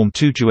Arena performed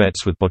 2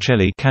 duets with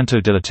Bocelli,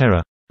 Canto della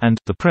Terra, and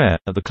The Prayer,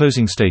 at the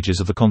closing stages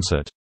of the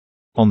concert.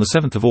 On the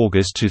 7th of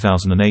August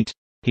 2008,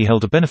 he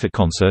held a benefit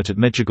concert at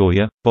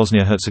Medjugorje,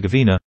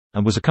 Bosnia-Herzegovina,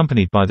 and was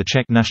accompanied by the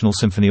Czech National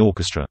Symphony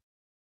Orchestra.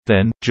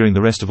 Then, during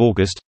the rest of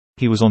August,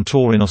 he was on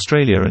tour in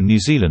Australia and New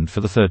Zealand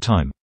for the 3rd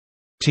time.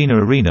 Tina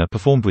Arena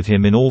performed with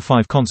him in all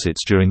 5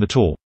 concerts during the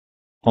tour.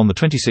 On the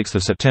 26th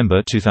of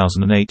September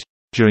 2008,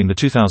 during the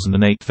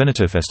 2008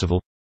 Veneto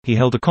Festival, he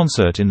held a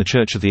concert in the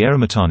Church of the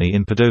Eremitani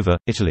in Padova,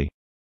 Italy.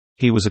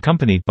 He was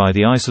accompanied by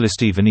the I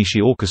Solisti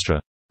Veneti Orchestra,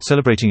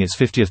 celebrating its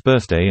 50th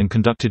birthday and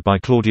conducted by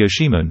Claudio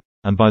Scimone,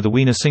 and by the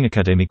Wiener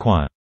Singakademie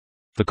Choir.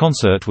 The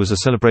concert was a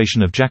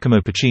celebration of Giacomo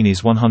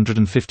Puccini's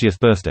 150th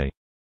birthday.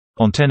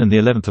 On 10 and the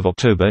 11th of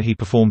October he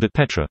performed at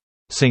Petra,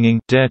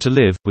 singing Dare to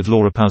Live with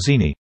Laura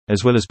Pausini,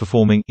 as well as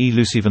performing I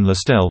Lucivan la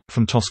Stelle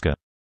from Tosca.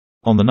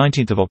 On the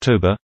 19th of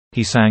October,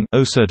 he sang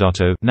O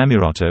Serdato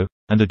Namorato,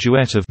 and a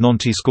duet of Non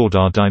ti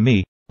scordar di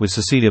me, with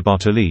Cecilia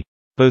Bartoli,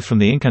 both from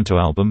the Incanto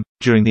album,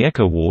 during the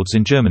Echo Awards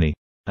in Germany,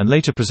 and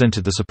later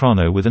presented the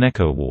soprano with an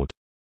Echo Award.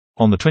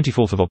 On the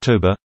 24th of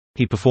October,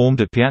 he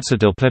performed at Piazza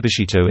del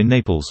Plebiscito in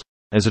Naples,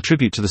 as a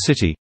tribute to the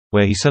city,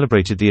 where he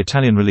celebrated the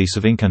Italian release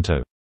of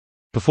Incanto.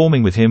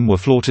 Performing with him were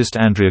flautist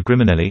Andrea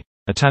Griminelli,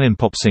 Italian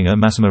pop singer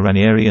Massimo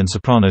Ranieri and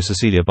soprano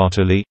Cecilia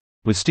Bartoli,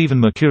 with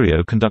Stephen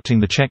Mercurio conducting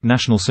the Czech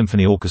National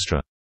Symphony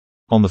Orchestra.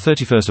 On the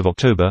 31st of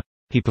October,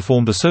 he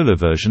performed a solo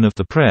version of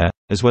The Prayer,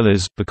 as well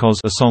as, Because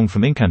a Song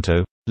from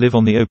Incanto, live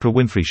on the Oprah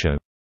Winfrey Show.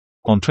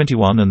 On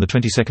 21 and the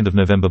 22nd of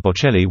November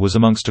Bocelli was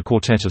amongst a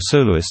quartet of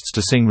soloists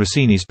to sing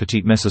Rossini's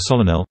Petite Messa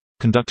Solennelle,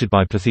 conducted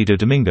by Placido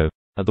Domingo,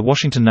 at the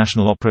Washington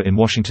National Opera in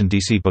Washington,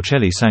 D.C.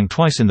 Bocelli sang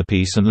twice in the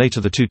piece and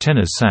later the 2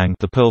 tenors sang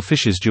The Pearl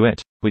Fishes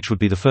Duet, which would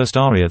be the first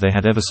aria they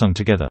had ever sung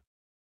together.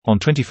 On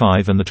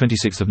 25 and the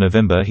 26th of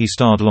November he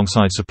starred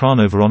alongside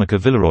soprano Veronica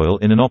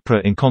Villarroel in an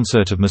opera in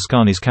concert of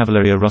Mascagni's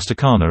Cavalleria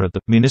Rusticana at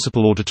the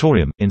Municipal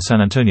Auditorium in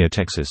San Antonio,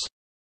 Texas.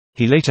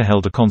 He later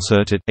held a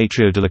concert at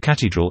Atrio de la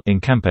Catedral in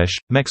Campeche,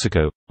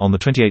 Mexico, on the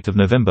 28th of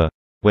November,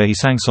 where he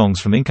sang songs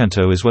from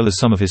Incanto as well as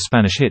some of his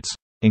Spanish hits,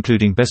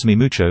 including Besame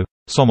Mucho,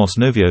 Somos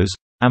Novios,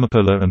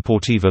 Amapola and Por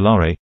ti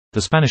Volare,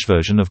 the Spanish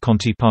version of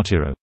Conti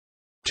Partiro.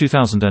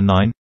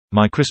 2009,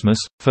 My Christmas,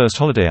 first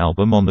holiday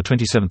album. On the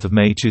 27th of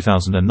May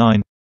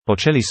 2009,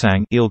 Bocelli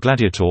sang Il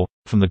Gladiator,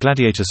 from the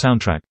Gladiator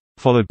soundtrack,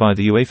 followed by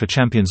the UEFA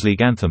Champions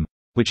League anthem,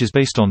 which is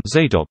based on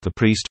Zadok the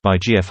Priest by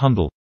G.F.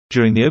 Hundel,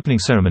 during the opening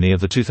ceremony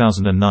of the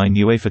 2009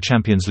 UEFA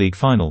Champions League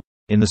final,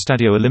 in the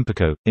Stadio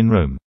Olimpico, in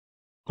Rome.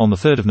 On the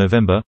 3rd of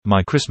November,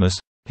 My Christmas,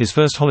 his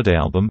first holiday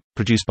album,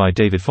 produced by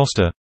David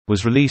Foster,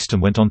 was released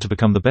and went on to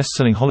become the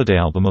best-selling holiday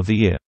album of the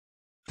year.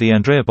 The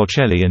Andrea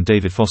Bocelli and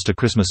David Foster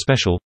Christmas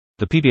special,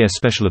 the PBS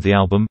special of the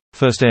album,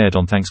 first aired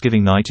on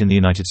Thanksgiving night in the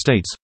United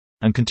States,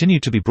 and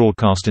continued to be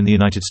broadcast in the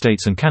United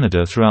States and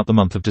Canada throughout the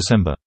month of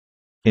December.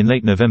 In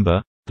late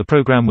November, the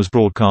program was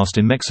broadcast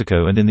in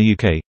Mexico and in the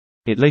UK.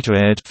 It later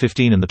aired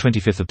 15 and the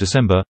 25th of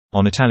December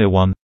on Italia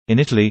 1, in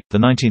Italy, the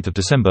 19th of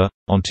December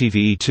on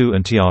TVE2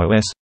 and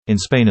TROS, in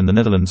Spain and the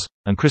Netherlands,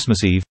 and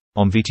Christmas Eve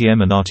on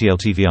VTM and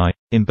RTL-TVI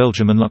in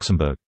Belgium and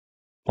Luxembourg.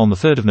 On the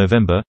 3rd of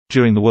November,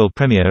 during the world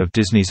premiere of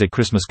Disney's A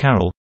Christmas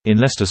Carol in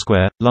Leicester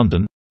Square,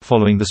 London,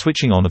 following the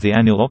switching on of the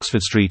annual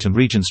Oxford Street and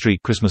Regent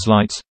Street Christmas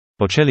lights,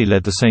 Bocelli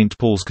led the St.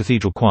 Paul's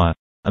Cathedral Choir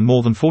and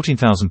more than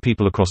 14,000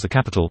 people across the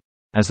capital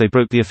as they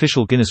broke the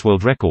official Guinness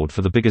World Record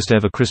for the biggest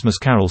ever Christmas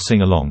carol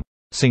sing-along,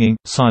 singing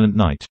Silent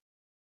Night.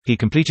 He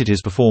completed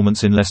his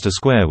performance in Leicester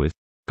Square with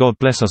God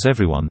Bless Us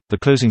Everyone, the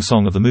closing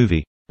song of the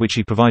movie, which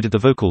he provided the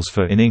vocals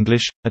for in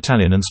English,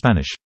 Italian and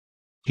Spanish.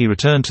 He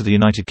returned to the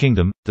United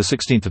Kingdom, the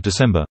 16th of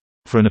December,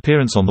 for an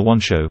appearance on The One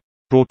Show,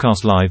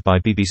 broadcast live by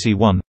BBC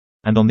One,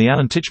 and on The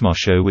Alan Titchmarsh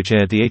Show, which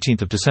aired the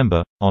 18th of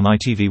December, on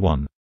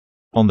ITV1.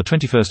 On the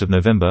 21st of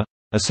November,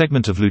 a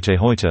segment of Lute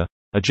Heute,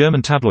 a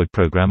German tabloid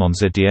program on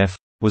ZDF,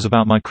 was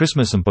about My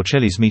Christmas and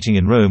Bocelli's meeting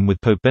in Rome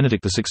with Pope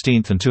Benedict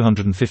XVI and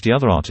 250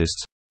 other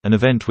artists, an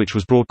event which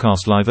was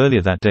broadcast live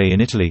earlier that day in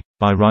Italy,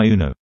 by Rai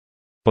Uno.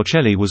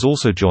 Bocelli was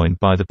also joined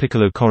by the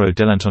Piccolo Coro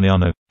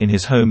dell'Antoniano, in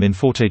his home in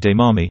Forte dei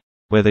Marmi,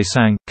 where they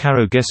sang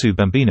Caro Gesù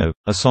Bambino,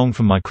 a song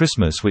from My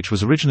Christmas which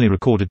was originally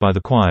recorded by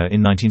the choir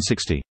in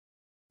 1960.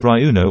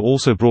 Rai Uno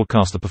also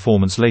broadcast the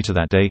performance later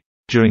that day,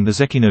 during the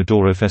Zecchino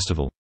d'Oro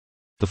festival.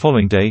 The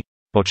following day,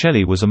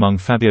 Bocelli was among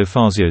Fabio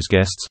Fazio's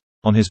guests,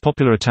 on his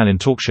popular Italian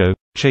talk show,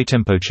 Che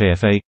Tempo Che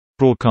Fa,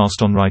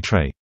 broadcast on Rai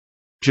Tre.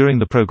 During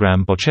the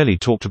program, Bocelli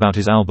talked about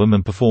his album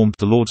and performed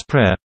The Lord's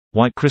Prayer,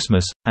 White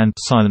Christmas, and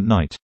Silent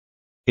Night.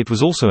 It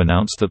was also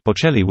announced that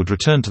Bocelli would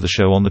return to the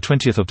show on the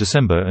 20th of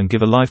December and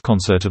give a live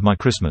concert of My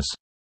Christmas.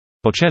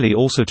 Bocelli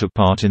also took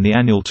part in the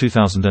annual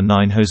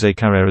 2009 José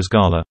Carreras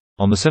Gala,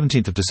 on the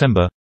 17th of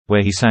December,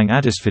 where he sang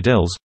Adis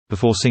Fideles,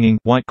 before singing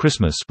White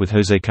Christmas with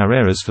José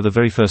Carreras for the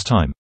very first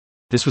time.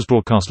 This was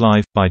broadcast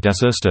live by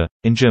Das Erste,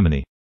 in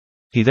Germany.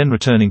 He then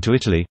returning to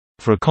Italy,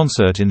 for a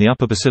concert in the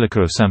Upper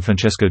Basilica of San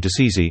Francesco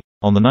d'Assisi,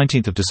 on the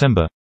 19th of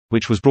December,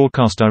 which was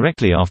broadcast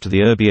directly after the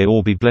Urbi et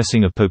Orbi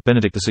blessing of Pope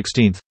Benedict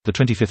XVI, the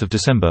 25th of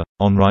December,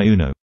 on Rai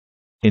Uno.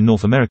 In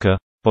North America,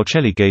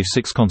 Bocelli gave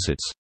 6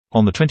 concerts.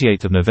 On the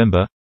 28th of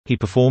November, he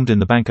performed in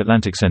the Bank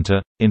Atlantic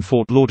Center, in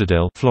Fort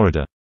Lauderdale,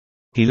 Florida.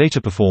 He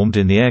later performed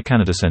in the Air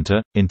Canada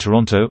Center, in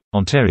Toronto,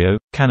 Ontario,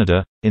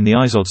 Canada, in the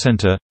Izod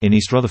Center, in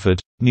East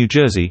Rutherford, New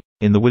Jersey,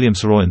 in the William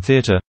Saroyan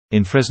Theater,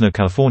 in Fresno,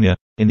 California,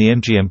 in the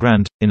MGM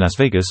Grand, in Las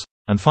Vegas,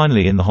 and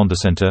finally in the Honda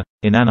Center,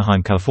 in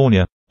Anaheim,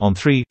 California, on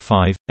 3,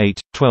 5, 8,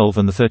 12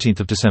 and the 13th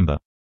of December.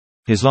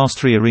 His last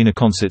 3 arena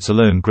concerts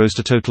alone grossed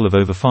a total of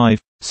over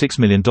 $5.6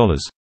 million,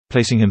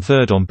 placing him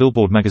third on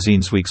Billboard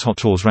magazine's Week's Hot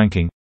Tours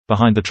ranking,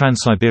 behind the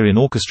Trans-Siberian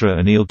Orchestra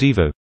and Il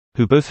Divo,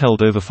 who both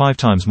held over 5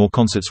 times more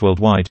concerts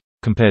worldwide,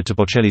 compared to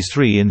Bocelli's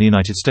 3 in the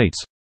United States,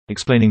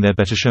 explaining their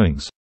better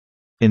showings.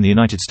 In the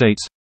United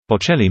States,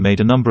 Bocelli made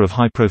a number of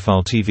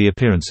high-profile TV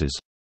appearances.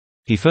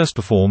 He first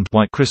performed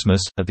White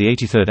Christmas at the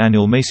 83rd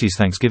annual Macy's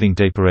Thanksgiving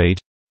Day Parade,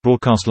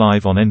 broadcast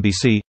live on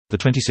NBC, the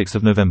 26th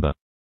of November.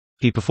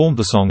 He performed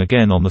the song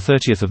again on the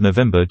 30th of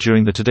November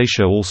during the Today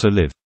Show Also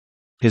Live.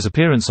 His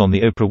appearance on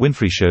the Oprah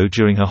Winfrey Show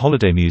during her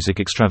holiday music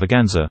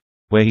extravaganza,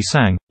 where he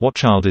sang What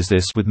Child Is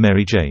This with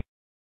Mary J.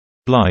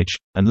 Blige,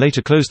 and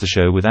later closed the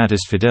show with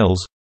Adis Fideles,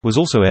 was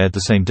also aired the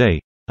same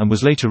day, and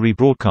was later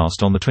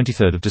rebroadcast on the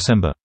 23rd of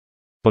December.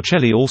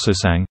 Bocelli also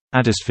sang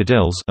Adis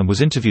Fideles and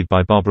was interviewed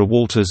by Barbara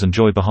Walters and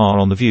Joy Behar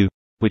on The View,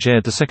 which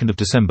aired the 2nd of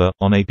December,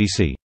 on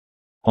ABC.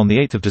 On the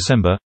 8th of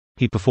December,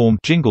 he performed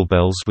Jingle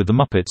Bells with the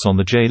Muppets on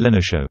The Jay Leno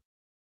Show.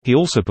 He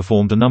also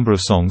performed a number of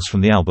songs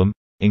from the album,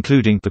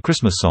 including The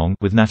Christmas Song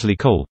with Natalie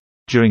Cole,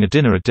 during a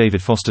dinner at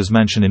David Foster's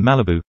mansion in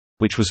Malibu,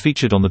 which was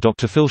featured on The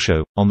Dr. Phil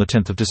Show, on the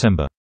 10th of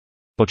December.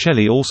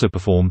 Bocelli also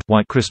performed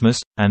White Christmas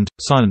and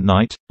Silent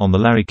Night on the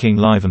Larry King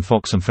Live and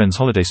Fox and Friends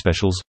holiday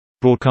specials,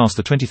 broadcast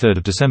the 23rd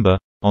of December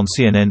on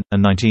CNN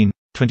and 19,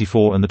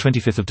 24 and the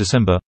 25th of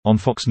December on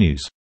Fox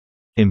News.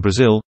 In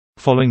Brazil,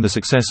 following the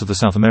success of the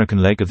South American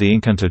leg of the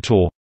Encanto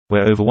tour,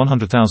 where over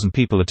 100,000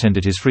 people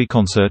attended his free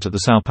concert at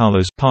the São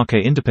Paulo's Parque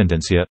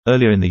Independencia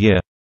earlier in the year,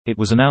 it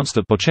was announced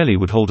that Bocelli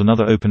would hold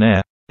another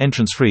open-air,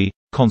 entrance-free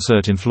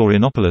concert in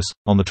Florianopolis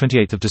on the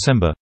 28th of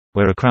December,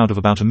 where a crowd of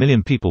about 1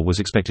 million people was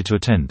expected to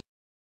attend.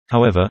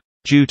 However,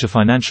 due to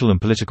financial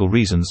and political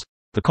reasons,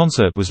 the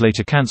concert was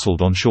later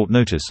cancelled on short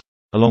notice,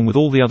 along with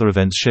all the other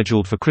events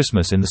scheduled for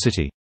Christmas in the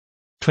city.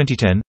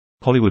 2010,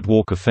 Hollywood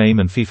Walk of Fame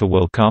and FIFA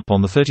World Cup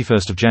on the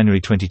 31st of January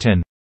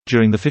 2010.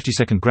 During the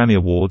 52nd Grammy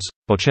Awards,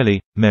 Bocelli,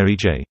 Mary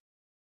J.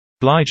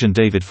 Blige and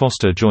David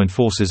Foster joined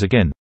forces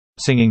again,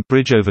 singing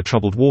Bridge Over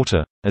Troubled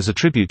Water, as a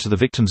tribute to the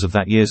victims of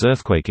that year's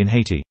earthquake in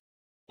Haiti.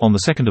 On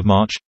the 2nd of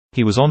March,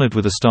 he was honored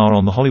with a star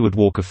on the Hollywood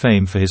Walk of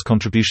Fame for his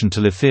contribution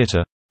to Live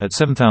Theatre, at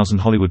 7000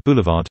 Hollywood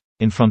Boulevard,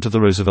 in front of the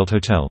Roosevelt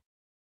Hotel.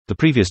 The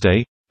previous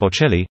day,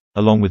 Bocelli,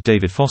 along with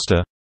David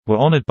Foster, were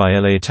honored by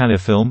LA Italia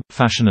Film,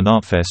 Fashion and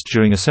Art Fest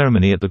during a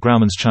ceremony at the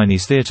Grauman's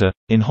Chinese Theater,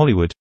 in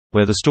Hollywood,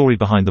 where The Story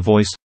Behind the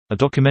Voice, a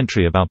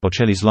documentary about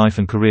Bocelli's life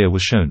and career,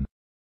 was shown.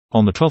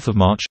 On the 12th of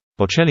March,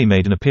 Bocelli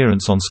made an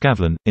appearance on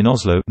Skavlan, in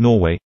Oslo,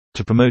 Norway,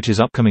 to promote his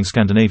upcoming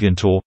Scandinavian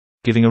tour,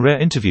 giving a rare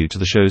interview to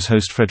the show's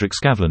host Fredrik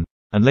Skavlan,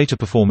 and later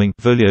performing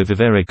Voglio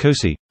vivere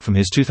così, from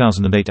his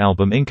 2008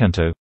 album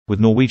Incanto,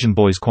 with Norwegian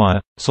boys choir,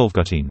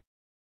 Solvguttene.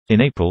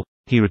 In April,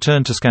 he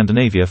returned to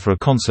Scandinavia for a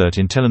concert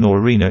in Telenor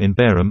Arena in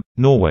Bærum,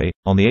 Norway,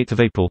 on the 8th of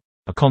April,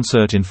 a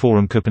concert in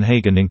Forum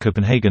Copenhagen in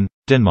Copenhagen,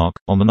 Denmark,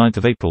 on the 9th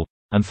of April,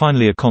 and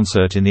finally a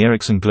concert in the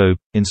Ericsson Globe,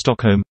 in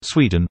Stockholm,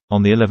 Sweden,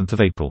 on the 11th of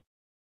April.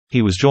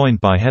 He was joined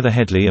by Heather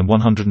Headley and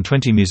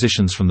 120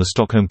 musicians from the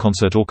Stockholm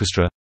Concert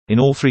Orchestra, in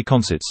all three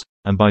concerts,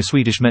 and by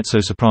Swedish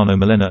mezzo-soprano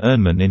Milena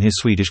Ernman in his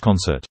Swedish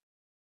concert.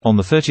 On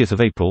the 30th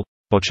of April,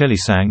 Bocelli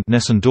sang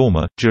Nessun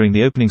Dorma during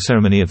the opening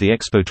ceremony of the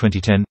Expo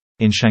 2010,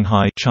 in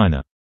Shanghai,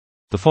 China.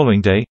 The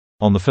following day,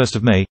 on the 1st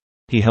of May,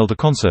 he held a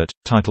concert,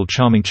 titled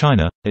Charming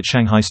China, at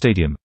Shanghai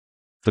Stadium.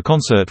 The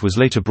concert was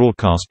later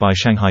broadcast by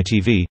Shanghai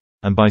TV,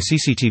 and by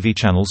CCTV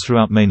channels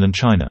throughout mainland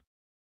China.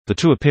 The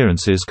two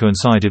appearances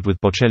coincided with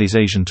Bocelli's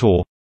Asian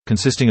tour,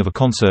 consisting of a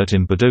concert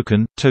in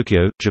Budokan,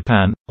 Tokyo,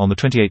 Japan, on the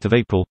 28th of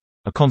April,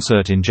 a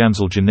concert in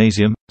Jamsil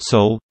Gymnasium,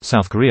 Seoul,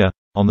 South Korea,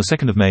 on the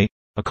 2nd of May,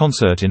 a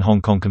concert in Hong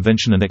Kong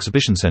Convention and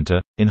Exhibition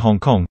Center, in Hong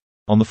Kong,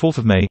 on the 4th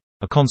of May,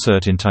 a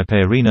concert in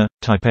Taipei Arena,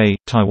 Taipei,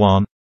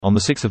 Taiwan, on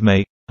the 6th of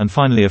May, and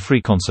finally a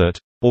free concert,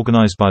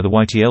 organized by the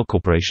YTL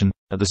Corporation,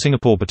 at the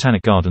Singapore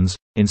Botanic Gardens,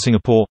 in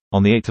Singapore,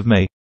 on the 8th of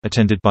May,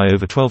 attended by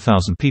over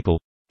 12,000 people,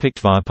 picked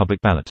via public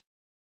ballot.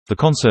 The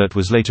concert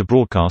was later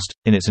broadcast,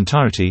 in its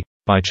entirety,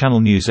 by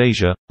Channel News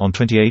Asia, on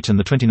 28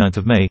 and 29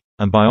 May,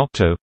 and by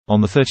Octo,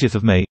 on 30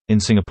 May, in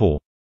Singapore.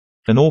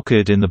 An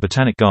orchid in the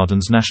Botanic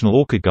Gardens National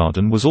Orchid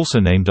Garden was also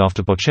named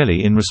after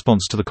Bocelli in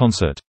response to the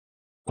concert.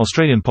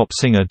 Australian pop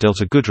singer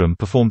Delta Goodrem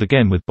performed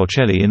again with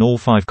Bocelli in all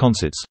 5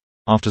 concerts,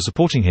 after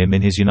supporting him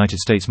in his United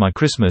States My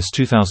Christmas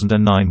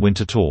 2009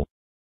 winter tour.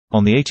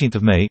 On the 18th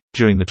of May,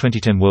 during the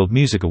 2010 World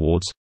Music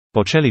Awards,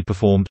 Bocelli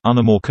performed Un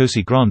amor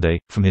così grande,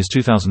 from his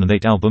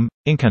 2008 album,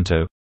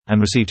 Incanto,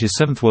 and received his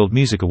 7th World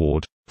Music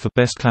Award, for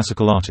Best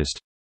Classical Artist.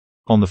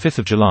 On the 5th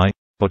of July,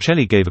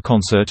 Bocelli gave a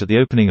concert at the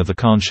opening of the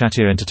Khan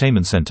Shatir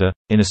Entertainment Center,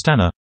 in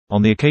Astana,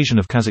 on the occasion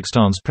of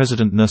Kazakhstan's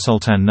President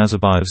Nursultan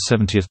Nazarbayev's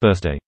 70th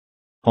birthday.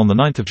 On the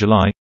 9th of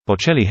July,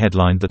 Bocelli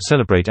headlined that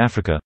Celebrate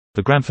Africa,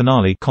 the grand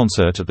finale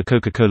concert at the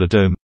Coca-Cola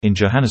Dome, in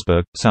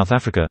Johannesburg, South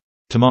Africa,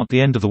 to mark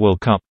the end of the World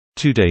Cup,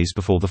 2 days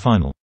before the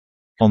final.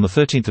 On the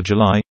 13th of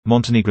July,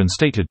 Montenegrin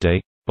Statehood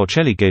Day,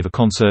 Bocelli gave a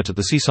concert at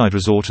the seaside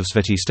resort of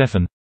Sveti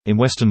Stefan, in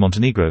western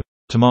Montenegro,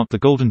 to mark the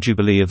Golden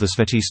Jubilee of the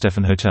Sveti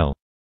Stefan Hotel.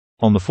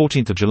 On the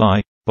 14th of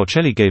July,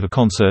 Bocelli gave a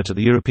concert at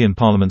the European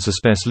Parliament's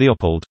Espace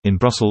Leopold, in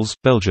Brussels,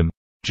 Belgium,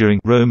 during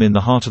Rome in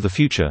the Heart of the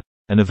Future,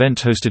 an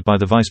event hosted by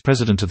the Vice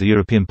President of the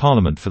European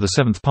Parliament for the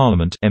 7th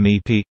Parliament,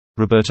 MEP,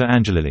 Roberta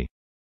Angelilli.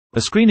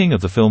 A screening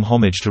of the film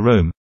Homage to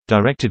Rome,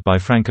 directed by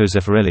Franco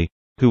Zeffirelli,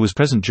 who was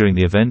present during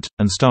the event,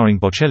 and starring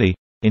Bocelli,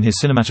 in his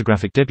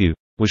cinematographic debut,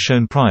 was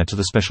shown prior to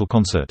the special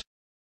concert.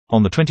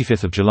 On the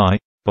 25th of July,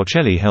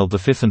 Bocelli held the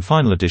 5th and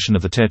final edition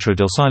of the Teatro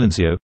del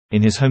Silenzio,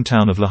 in his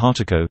hometown of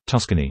Lahartico,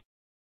 Tuscany.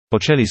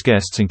 Bocelli's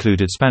guests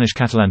included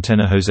Spanish-Catalan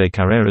tenor José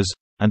Carreras,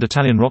 and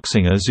Italian rock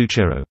singer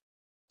Zucchero.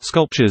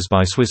 Sculptures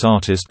by Swiss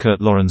artist Kurt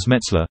Lorenz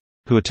Metzler,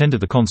 who attended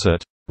the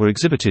concert, were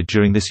exhibited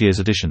during this year's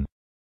edition.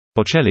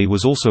 Bocelli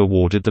was also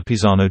awarded the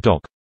Pisano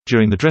Doc,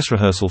 during the dress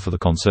rehearsal for the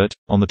concert,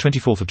 on the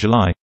 24th of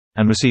July,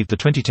 and received the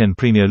 2010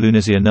 Premio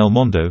Lunezia nel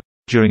Mondo,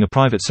 during a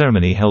private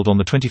ceremony held on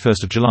the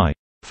 21st of July,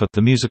 for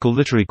the musical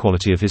literary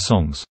quality of his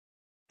songs.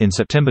 In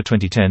September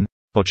 2010,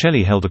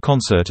 Bocelli held a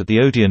concert at the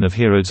Odeon of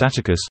Herodes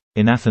Atticus,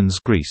 in Athens,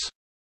 Greece.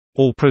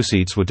 All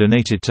proceeds were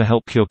donated to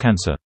help cure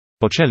cancer.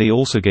 Bocelli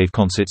also gave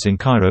concerts in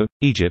Cairo,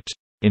 Egypt,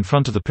 in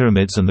front of the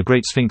pyramids and the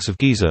Great Sphinx of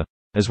Giza,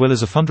 as well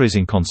as a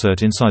fundraising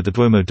concert inside the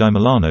Duomo di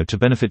Milano to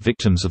benefit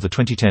victims of the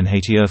 2010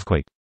 Haiti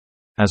earthquake.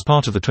 As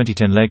part of the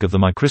 2010 leg of the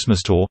My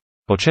Christmas tour,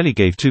 Bocelli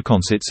gave 2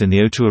 concerts in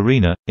the O2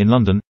 Arena, in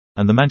London,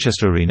 and the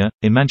Manchester Arena,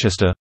 in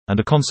Manchester, and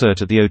a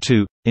concert at the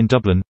O2, in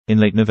Dublin, in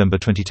late November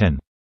 2010.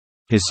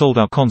 His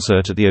sold-out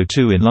concert at the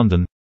O2 in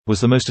London was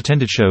the most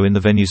attended show in the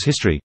venue's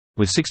history,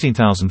 with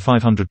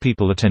 16,500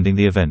 people attending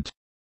the event.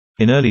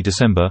 In early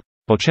December,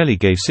 Bocelli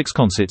gave 6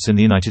 concerts in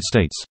the United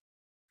States.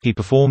 He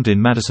performed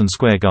in Madison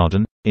Square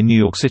Garden, in New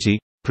York City,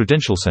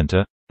 Prudential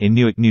Center, in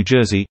Newark, New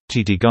Jersey,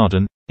 TD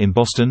Garden, in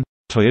Boston,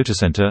 Toyota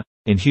Center,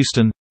 in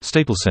Houston,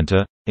 Staples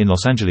Center, in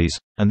Los Angeles,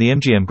 and the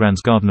MGM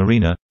Grand's Garden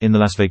Arena, in the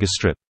Las Vegas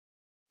Strip.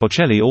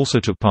 Bocelli also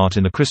took part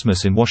in the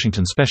Christmas in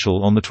Washington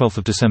special on the 12th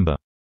of December.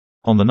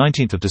 On the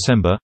 19th of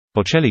December,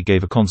 Bocelli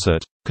gave a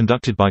concert,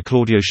 conducted by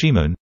Claudio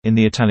Scimone, in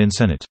the Italian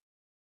Senate.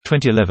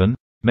 2011,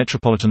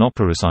 Metropolitan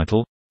Opera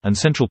Recital, and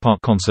Central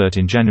Park Concert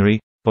in January,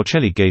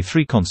 Bocelli gave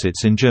 3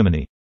 concerts in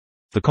Germany.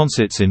 The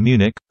concerts in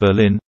Munich,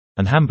 Berlin,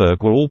 and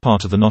Hamburg were all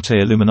part of the Notte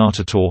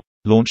Illuminata tour,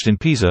 launched in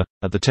Pisa,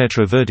 at the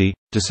Teatro Verdi,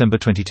 December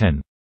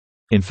 2010.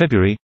 In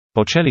February,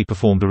 Bocelli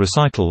performed a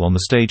recital on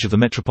the stage of the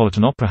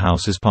Metropolitan Opera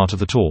House as part of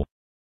the tour.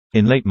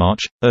 In late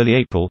March, early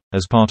April,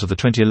 as part of the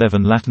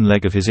 2011 Latin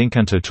leg of his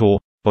Encanto tour,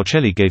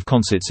 Bocelli gave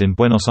concerts in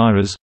Buenos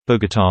Aires,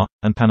 Bogotá,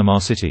 and Panama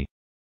City.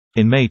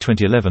 In May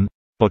 2011,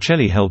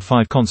 Bocelli held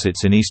 5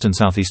 concerts in East and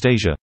Southeast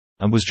Asia,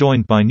 and was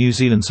joined by New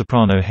Zealand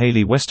soprano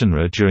Hayley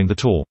Westenra during the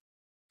tour.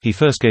 He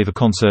first gave a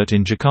concert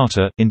in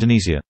Jakarta,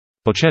 Indonesia.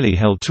 Bocelli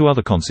held 2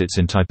 other concerts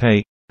in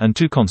Taipei, and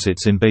 2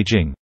 concerts in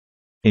Beijing.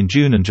 In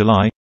June and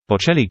July,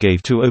 Bocelli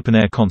gave 2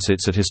 open-air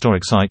concerts at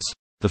historic sites,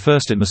 the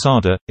first at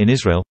Masada, in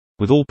Israel,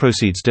 with all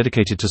proceeds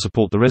dedicated to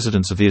support the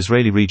residents of the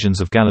Israeli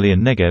regions of Galilee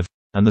and Negev,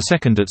 and the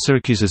second at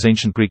Syracuse's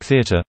Ancient Greek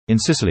Theatre, in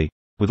Sicily,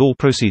 with all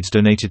proceeds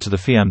donated to the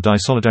Fiamme di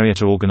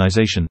Solidarietà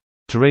organization,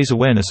 to raise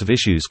awareness of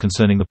issues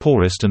concerning the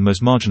poorest and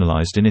most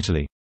marginalized in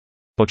Italy.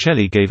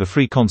 Bocelli gave a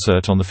free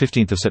concert on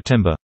 15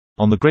 September,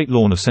 on the Great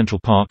Lawn of Central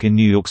Park in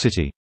New York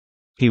City.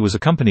 He was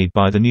accompanied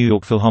by the New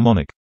York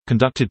Philharmonic,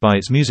 conducted by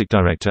its music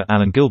director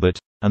Alan Gilbert,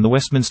 and the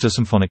Westminster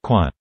Symphonic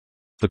Choir.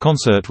 The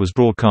concert was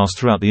broadcast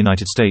throughout the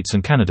United States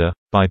and Canada,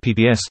 by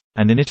PBS,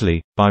 and in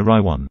Italy, by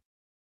Rai 1.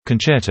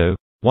 Concerto,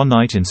 One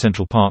Night in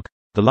Central Park,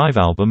 the live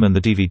album and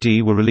the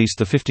DVD were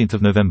released 15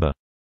 November.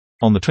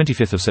 On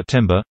 25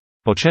 September,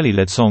 Bocelli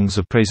led Songs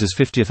of Praise's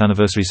 50th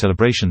anniversary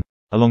celebration,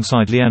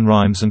 alongside Leanne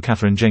Rimes and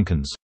Katherine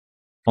Jenkins.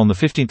 On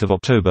 15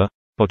 October,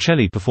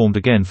 Bocelli performed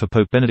again for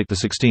Pope Benedict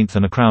XVI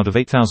and a crowd of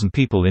 8,000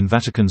 people in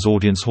Vatican's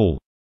Audience Hall.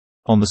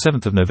 On 7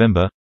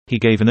 November, he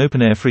gave an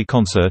open-air free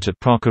concert at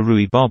Praça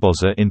Rui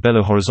Barbosa in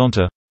Belo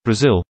Horizonte,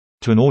 Brazil,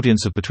 to an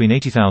audience of between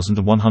 80,000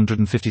 and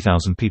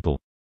 150,000 people.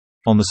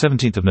 On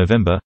 17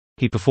 November,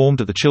 he performed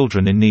at the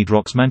Children in Need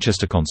Rock's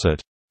Manchester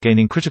concert,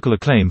 gaining critical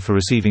acclaim for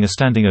receiving a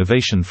standing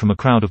ovation from a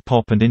crowd of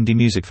pop and indie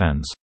music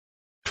fans.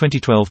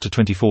 2012 to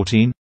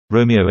 2014,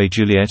 Romeo et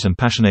Juliet and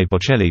Passionné.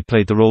 Bocelli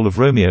played the role of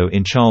Romeo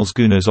in Charles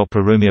Gounod's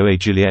opera Romeo et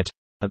Juliet,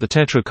 at the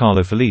Teatro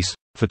Carlo Felice,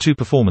 for 2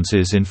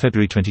 performances in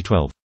February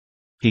 2012.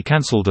 He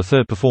cancelled a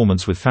 3rd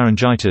performance with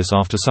pharyngitis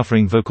after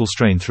suffering vocal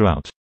strain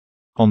throughout.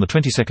 On the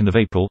 22nd of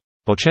April,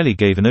 Bocelli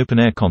gave an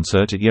open-air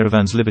concert at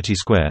Yerevan's Liberty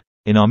Square,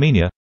 in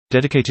Armenia,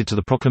 dedicated to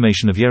the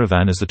proclamation of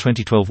Yerevan as the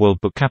 2012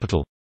 World Book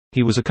Capital.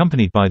 He was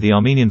accompanied by the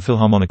Armenian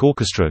Philharmonic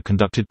Orchestra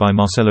conducted by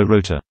Marcelo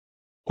Rota.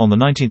 On the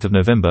 19th of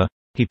November,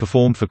 he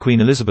performed for Queen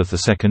Elizabeth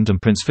II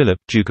and Prince Philip,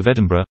 Duke of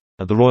Edinburgh,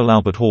 at the Royal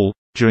Albert Hall,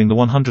 during the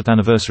 100th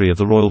anniversary of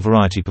the Royal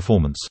Variety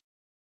Performance.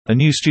 A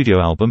new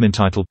studio album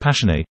entitled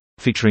Passionné,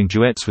 featuring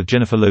duets with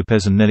Jennifer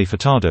Lopez and Nelly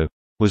Furtado,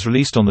 was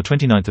released on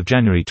 29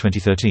 January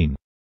 2013.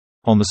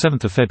 On 7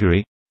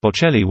 February,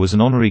 Bocelli was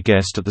an honorary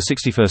guest at the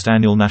 61st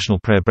Annual National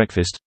Prayer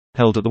Breakfast,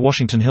 held at the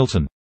Washington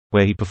Hilton,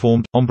 where he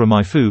performed Ombra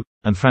Mai Fu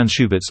and Franz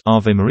Schubert's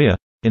Ave Maria,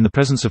 in the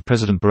presence of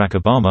President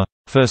Barack Obama,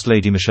 First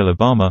Lady Michelle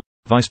Obama,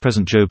 Vice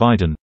President Joe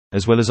Biden,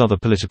 as well as other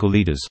political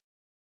leaders.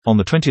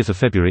 On 20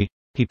 February,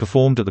 he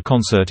performed at the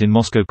concert in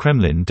Moscow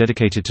Kremlin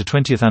dedicated to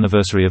 20th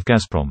anniversary of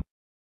Gazprom.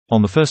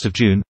 On 1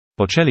 June,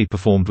 Bocelli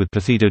performed with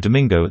Placido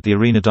Domingo at the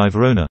Arena di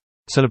Verona,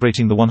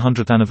 celebrating the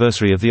 100th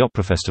anniversary of the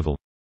Opera Festival.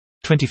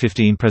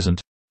 2015 present,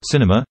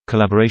 Cinema,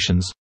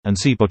 Collaborations, and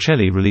C.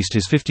 Bocelli released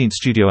his 15th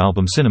studio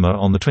album Cinema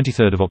on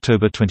 23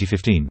 October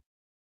 2015.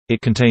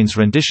 It contains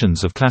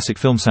renditions of classic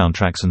film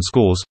soundtracks and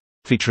scores,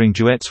 featuring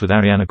duets with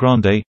Ariana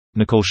Grande,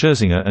 Nicole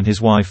Scherzinger and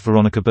his wife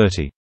Veronica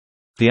Berti.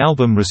 The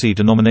album received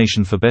a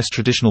nomination for Best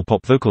Traditional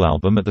Pop Vocal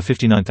Album at the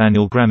 59th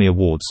Annual Grammy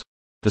Awards.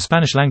 The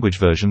Spanish-language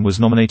version was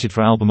nominated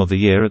for Album of the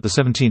Year at the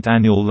 17th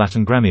Annual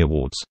Latin Grammy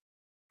Awards.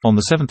 On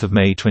 7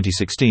 May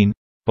 2016,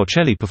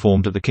 Bocelli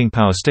performed at the King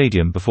Power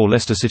Stadium before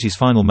Leicester City's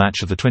final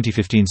match of the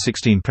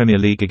 2015-16 Premier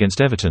League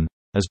against Everton,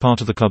 as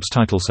part of the club's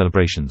title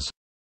celebrations.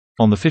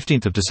 On 15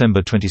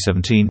 December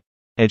 2017,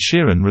 Ed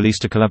Sheeran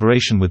released a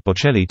collaboration with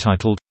Bocelli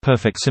titled,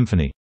 Perfect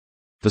Symphony.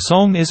 The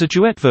song is a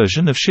duet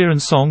version of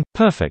Sheeran's song,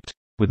 Perfect,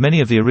 with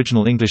many of the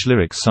original English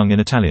lyrics sung in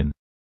Italian.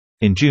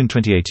 In June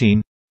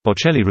 2018,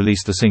 Bocelli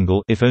released the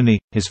single, If Only,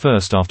 his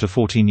first after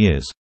 14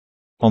 years.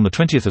 On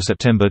 20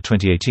 September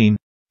 2018,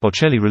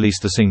 Bocelli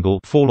released the single,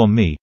 Fall on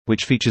Me,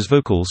 which features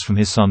vocals from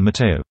his son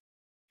Matteo.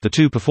 The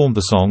two performed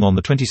the song on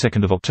the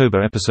 22nd of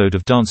October episode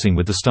of Dancing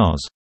with the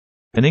Stars.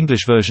 An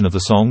English version of the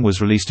song was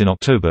released in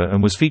October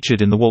and was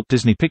featured in the Walt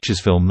Disney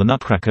Pictures film The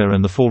Nutcracker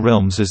and the Four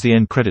Realms as the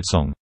end credit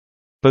song.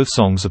 Both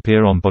songs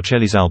appear on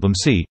Bocelli's album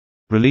C,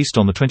 released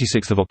on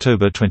 26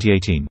 October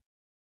 2018.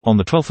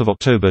 On 12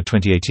 October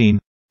 2018,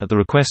 at the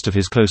request of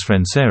his close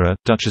friend Sarah,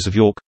 Duchess of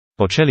York,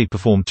 Bocelli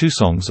performed 2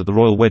 songs at the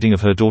royal wedding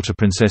of her daughter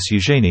Princess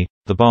Eugénie,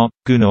 the Bach,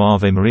 Gounod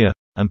Ave Maria,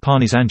 and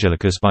Panis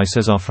Angelicus by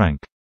César Franck.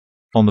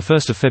 On 1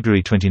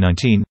 February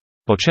 2019,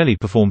 Bocelli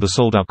performed a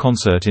sold-out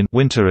concert in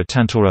Winter at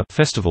Tantoura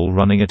Festival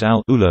running at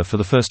Al Ula for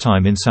the first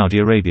time in Saudi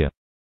Arabia.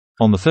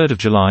 On 3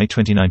 July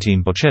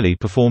 2019, Bocelli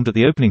performed at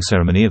the opening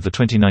ceremony of the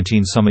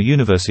 2019 Summer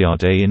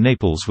Universiade in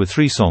Naples with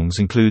 3 songs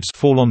includes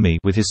Fall on Me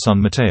with his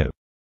son Matteo.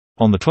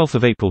 On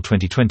 12 April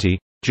 2020,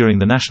 during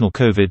the national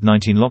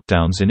COVID-19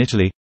 lockdowns in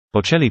Italy,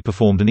 Bocelli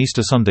performed an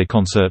Easter Sunday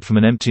concert from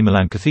an empty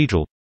Milan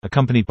cathedral,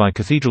 accompanied by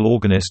cathedral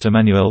organist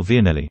Emanuele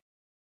Vianelli.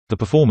 The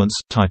performance,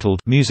 titled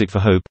Music for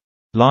Hope,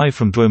 Live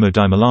from Duomo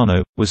di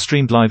Milano, was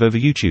streamed live over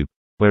YouTube,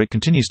 where it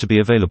continues to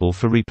be available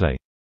for replay.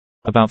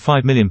 About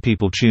 5 million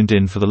people tuned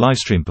in for the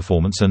livestream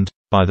performance and,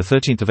 by the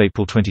 13th of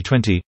April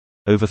 2020,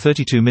 over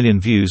 32 million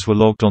views were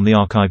logged on the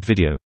archived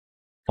video.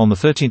 On the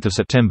 13th of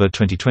September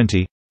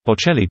 2020,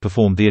 Bocelli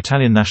performed the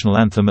Italian national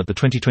anthem at the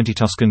 2020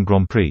 Tuscan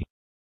Grand Prix.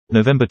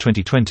 November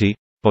 2020,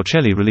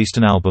 Bocelli released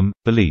an album,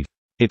 Believe.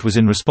 It was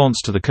in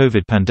response to the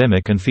COVID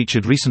pandemic and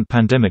featured recent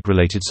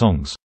pandemic-related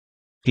songs.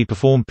 He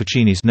performed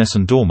Puccini's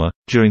Nessun Dorma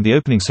during the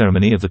opening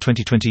ceremony of the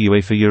 2020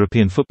 UEFA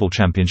European Football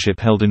Championship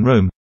held in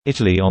Rome,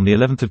 Italy on the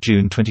 11th of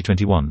June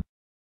 2021.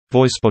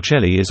 Voice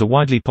Bocelli is a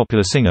widely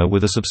popular singer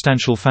with a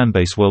substantial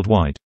fanbase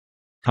worldwide.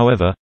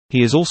 However,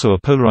 he is also a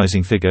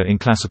polarizing figure in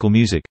classical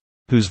music,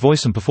 whose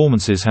voice and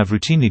performances have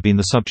routinely been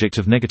the subject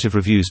of negative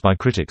reviews by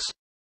critics.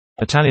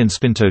 Italian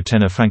spinto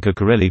tenor Franco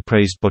Corelli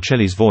praised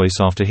Bocelli's voice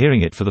after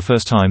hearing it for the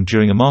first time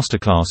during a master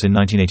class in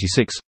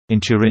 1986, in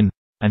Turin,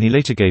 and he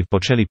later gave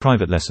Bocelli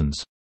private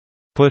lessons.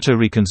 Puerto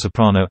Rican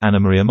soprano Ana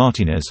Maria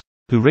Martinez,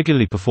 who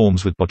regularly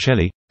performs with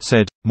Bocelli,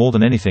 said, "More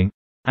than anything,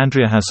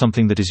 Andrea has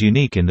something that is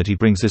unique in that he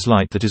brings this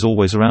light that is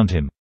always around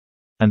him.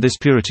 And this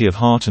purity of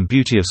heart and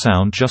beauty of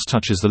sound just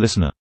touches the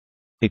listener.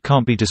 It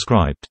can't be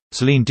described."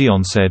 Celine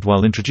Dion said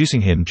while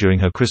introducing him during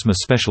her Christmas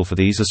special for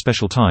These Are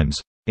Special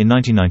Times, in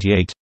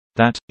 1998,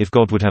 that, if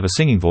God would have a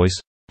singing voice,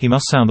 he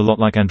must sound a lot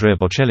like Andrea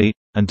Bocelli,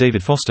 and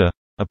David Foster,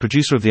 a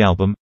producer of the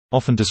album,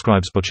 often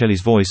describes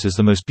Bocelli's voice as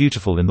the most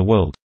beautiful in the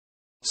world.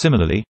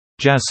 Similarly,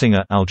 jazz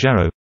singer Al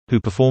Jarreau, who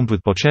performed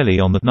with Bocelli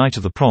on the Night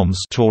of the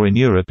Proms tour in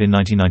Europe in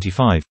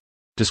 1995,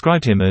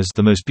 described him as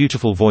the most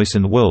beautiful voice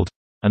in the world,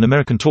 and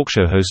American talk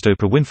show host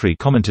Oprah Winfrey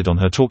commented on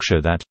her talk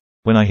show that,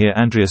 "When I hear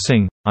Andrea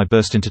sing, I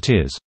burst into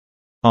tears."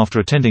 After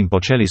attending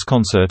Bocelli's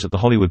concert at the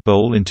Hollywood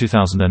Bowl in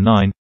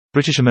 2009,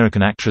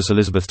 British-American actress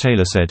Elizabeth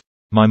Taylor said,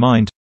 "My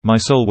mind, my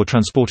soul were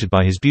transported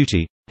by his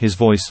beauty, his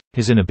voice,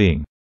 his inner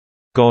being.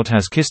 God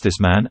has kissed this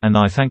man and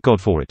I thank God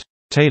for it."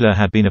 Taylor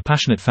had been a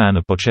passionate fan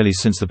of Bocelli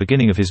since the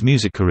beginning of his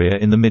music career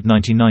in the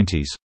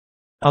mid-1990s.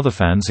 Other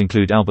fans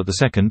include Albert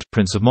II,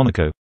 Prince of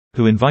Monaco,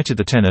 who invited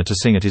the tenor to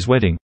sing at his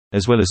wedding,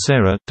 as well as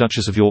Sarah,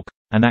 Duchess of York,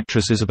 and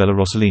actress Isabella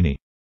Rossellini.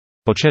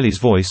 Bocelli's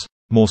voice,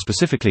 more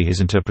specifically his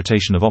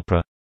interpretation of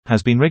opera,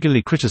 has been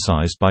regularly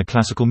criticized by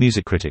classical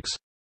music critics.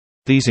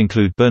 These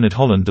include Bernard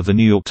Holland of The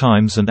New York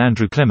Times and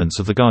Andrew Clements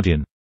of The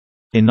Guardian.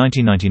 In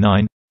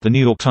 1999, The New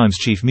York Times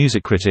chief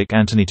music critic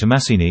Anthony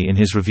Tomasini, in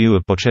his review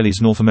of Bocelli's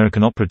North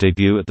American opera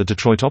debut at the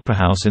Detroit Opera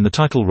House in the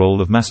title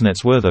role of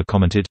Massenet's Werther,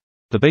 commented,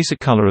 "The basic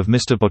color of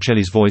Mr.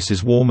 Bocelli's voice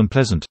is warm and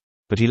pleasant,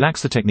 but he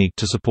lacks the technique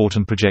to support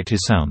and project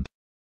his sound.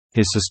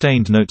 His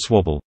sustained notes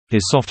wobble.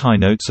 His soft high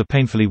notes are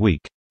painfully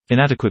weak.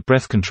 Inadequate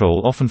breath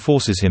control often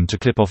forces him to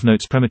clip off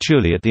notes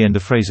prematurely at the end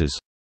of phrases."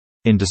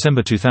 In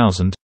December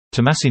 2000,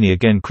 Tomasini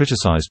again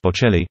criticized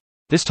Bocelli,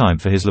 this time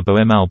for his La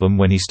Bohème album,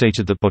 when he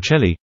stated that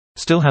Bocelli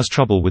still has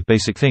trouble with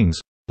basic things,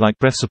 like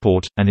breath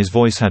support, and his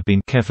voice had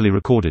been carefully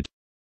recorded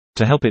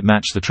to help it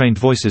match the trained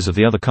voices of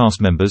the other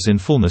cast members in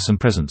fullness and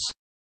presence.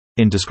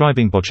 In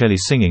describing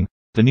Bocelli's singing,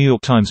 the New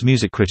York Times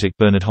music critic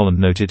Bernard Holland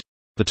noted,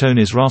 "The tone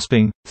is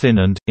rasping, thin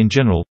and, in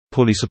general,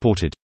 poorly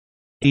supported.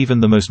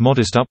 Even the most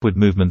modest upward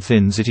movement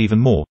thins it even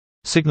more,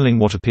 signaling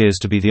what appears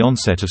to be the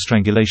onset of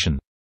strangulation."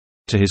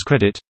 To his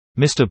credit,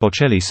 Mr.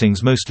 Bocelli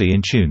sings mostly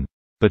in tune.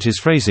 But his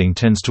phrasing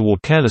tends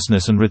toward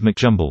carelessness and rhythmic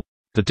jumble.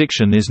 The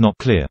diction is not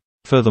clear.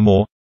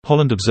 Furthermore,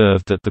 Holland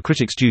observed that the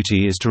critic's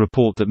duty is to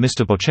report that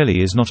Mr.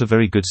 Bocelli is not a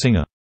very good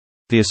singer.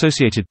 The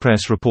Associated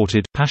Press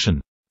reported, "Passion.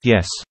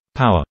 Yes.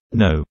 Power.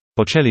 No."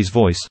 Bocelli's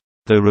voice,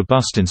 though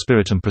robust in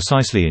spirit and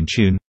precisely in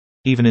tune,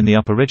 even in the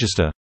upper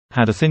register,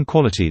 had a thin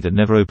quality that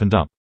never opened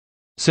up.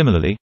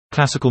 Similarly,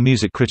 classical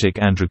music critic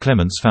Andrew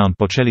Clements found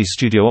Bocelli's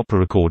studio opera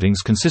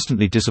recordings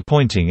consistently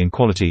disappointing in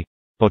quality.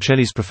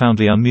 Bocelli's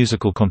profoundly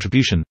unmusical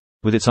contribution,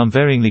 with its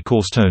unvaryingly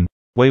coarse tone,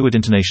 wayward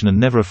intonation and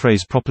never a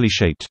phrase properly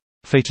shaped,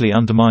 fatally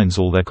undermines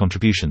all their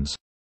contributions.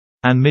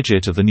 Ann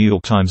Midgett of The New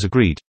York Times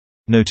agreed,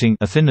 noting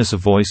a thinness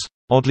of voice,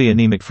 oddly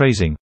anemic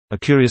phrasing, a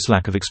curious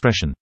lack of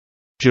expression.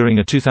 During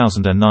a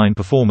 2009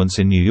 performance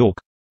in New York,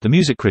 the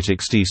music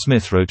critic Steve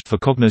Smith wrote, "For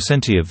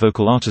cognoscenti of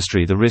vocal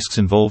artistry, the risks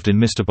involved in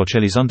Mr.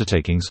 Bocelli's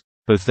undertakings,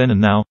 both then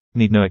and now,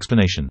 need no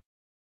explanation.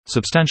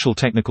 Substantial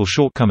technical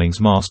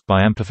shortcomings masked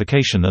by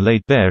amplification are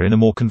laid bare in a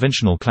more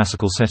conventional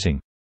classical setting.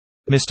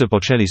 Mr.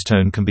 Bocelli's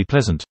tone can be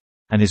pleasant,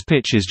 and his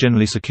pitch is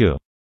generally secure.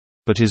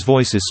 But his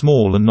voice is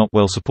small and not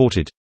well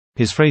supported.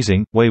 His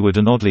phrasing, wayward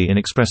and oddly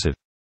inexpressive."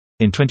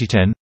 In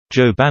 2010,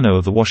 Joe Bano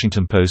of The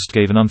Washington Post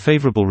gave an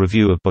unfavorable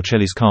review of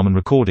Bocelli's Carmen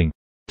recording,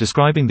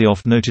 describing the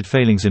oft-noted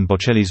failings in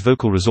Bocelli's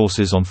vocal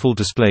resources on full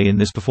display in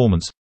this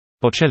performance.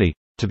 "Bocelli,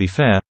 to be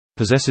fair,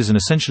 possesses an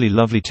essentially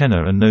lovely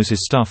tenor and knows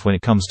his stuff when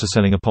it comes to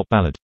selling a pop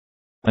ballad.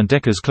 And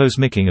Decca's close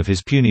micking of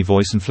his puny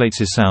voice inflates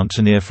his sound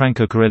to near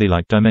Franco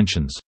Corelli-like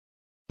dimensions.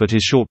 But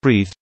his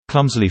short-breathed,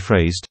 clumsily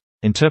phrased,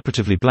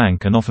 interpretively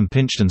blank and often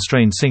pinched and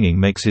strained singing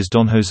makes his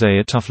Don Jose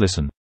a tough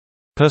listen."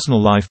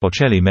 Personal life: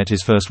 Bocelli met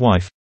his first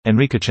wife,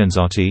 Enrica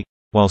Cenzati,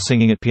 while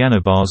singing at piano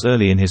bars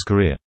early in his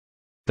career.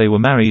 They were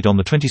married on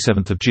the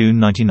 27th of June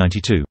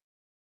 1992.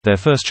 Their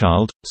first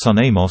child,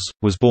 son Amos,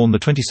 was born the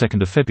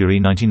 22nd of February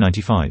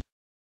 1995.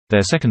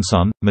 Their second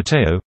son,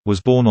 Matteo,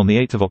 was born on the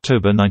 8th of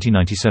October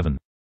 1997.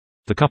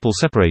 The couple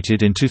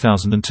separated in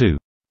 2002.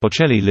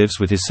 Bocelli lives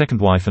with his second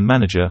wife and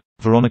manager,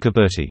 Veronica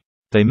Berti.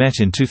 They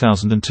met in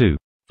 2002.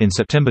 In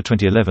September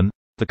 2011,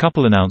 the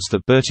couple announced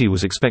that Berti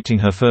was expecting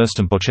her first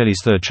and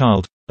Bocelli's third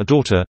child, a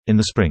daughter, in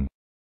the spring.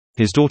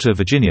 His daughter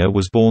Virginia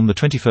was born the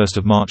 21st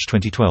of March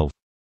 2012.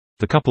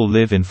 The couple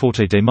live in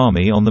Forte dei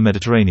Marmi on the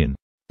Mediterranean.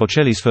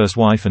 Bocelli's first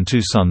wife and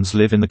two sons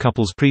live in the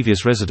couple's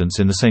previous residence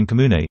in the same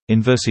comune,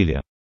 in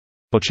Versilia.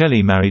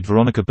 Bocelli married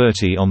Veronica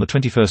Berti on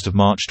 21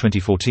 March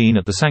 2014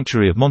 at the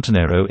Sanctuary of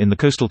Montenero in the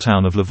coastal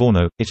town of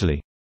Livorno, Italy.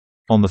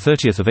 On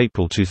 30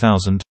 April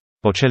 2000,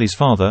 Bocelli's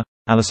father,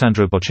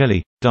 Alessandro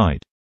Bocelli,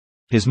 died.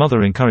 His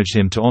mother encouraged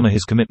him to honor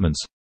his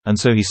commitments, and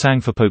so he sang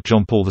for Pope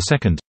John Paul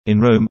II, in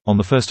Rome, on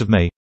 1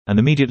 May, and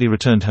immediately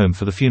returned home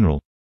for the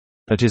funeral.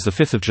 At his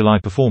 5 July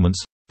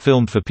performance,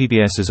 filmed for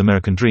PBS's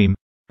American Dream,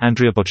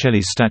 Andrea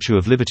Bocelli's Statue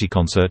of Liberty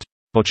concert,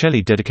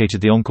 Bocelli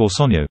dedicated the encore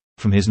Sogno,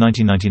 from his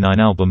 1999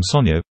 album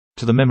Sogno,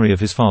 to the memory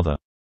of his father.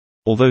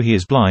 Although he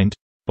is blind,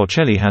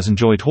 Bocelli has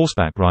enjoyed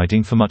horseback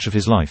riding for much of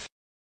his life.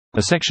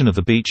 A section of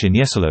the beach in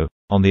Jesolo,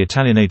 on the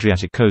Italian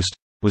Adriatic coast,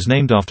 was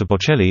named after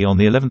Bocelli on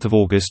the 11th of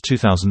August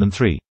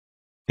 2003.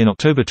 In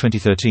October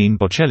 2013,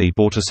 Bocelli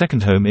bought a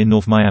second home in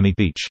North Miami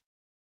Beach.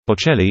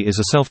 Bocelli is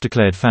a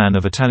self-declared fan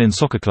of Italian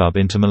soccer club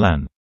Inter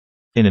Milan.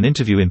 In an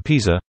interview in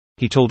Pisa,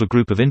 he told a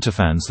group of Inter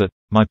fans that,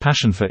 "My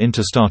passion for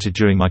Inter started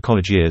during my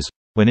college years,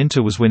 when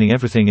Inter was winning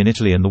everything in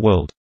Italy and the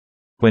world.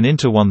 When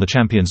Inter won the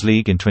Champions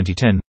League in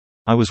 2010,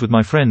 I was with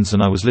my friends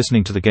and I was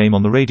listening to the game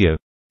on the radio,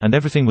 and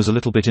everything was a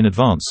little bit in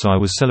advance, so I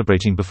was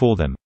celebrating before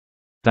them.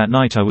 That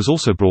night I was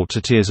also brought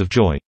to tears of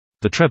joy.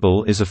 The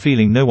treble is a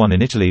feeling no one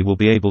in Italy will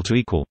be able to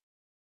equal."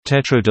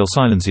 Teatro del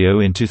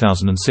Silenzio. In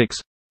 2006,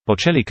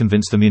 Bocelli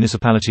convinced the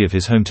municipality of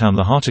his hometown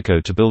La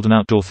Hartico to build an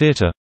outdoor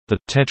theater, the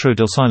Teatro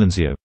del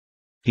Silenzio.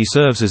 He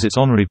serves as its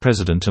honorary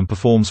president and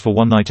performs for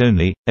one night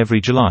only, every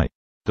July.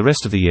 The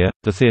rest of the year,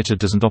 the theater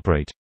doesn't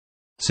operate.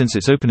 Since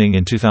its opening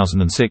in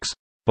 2006,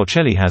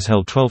 Bocelli has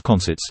held 12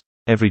 concerts,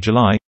 every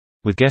July,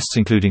 with guests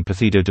including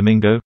Placido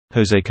Domingo,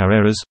 Jose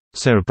Carreras,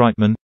 Sarah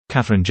Brightman,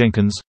 Catherine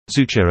Jenkins,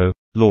 Zucchero,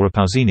 Laura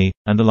Pausini,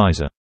 and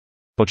Eliza.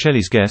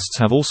 Bocelli's guests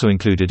have also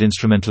included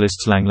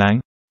instrumentalists Lang Lang,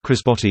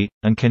 Chris Botti,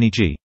 and Kenny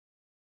G.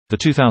 The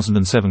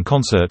 2007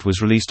 concert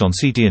was released on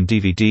CD and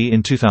DVD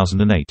in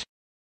 2008.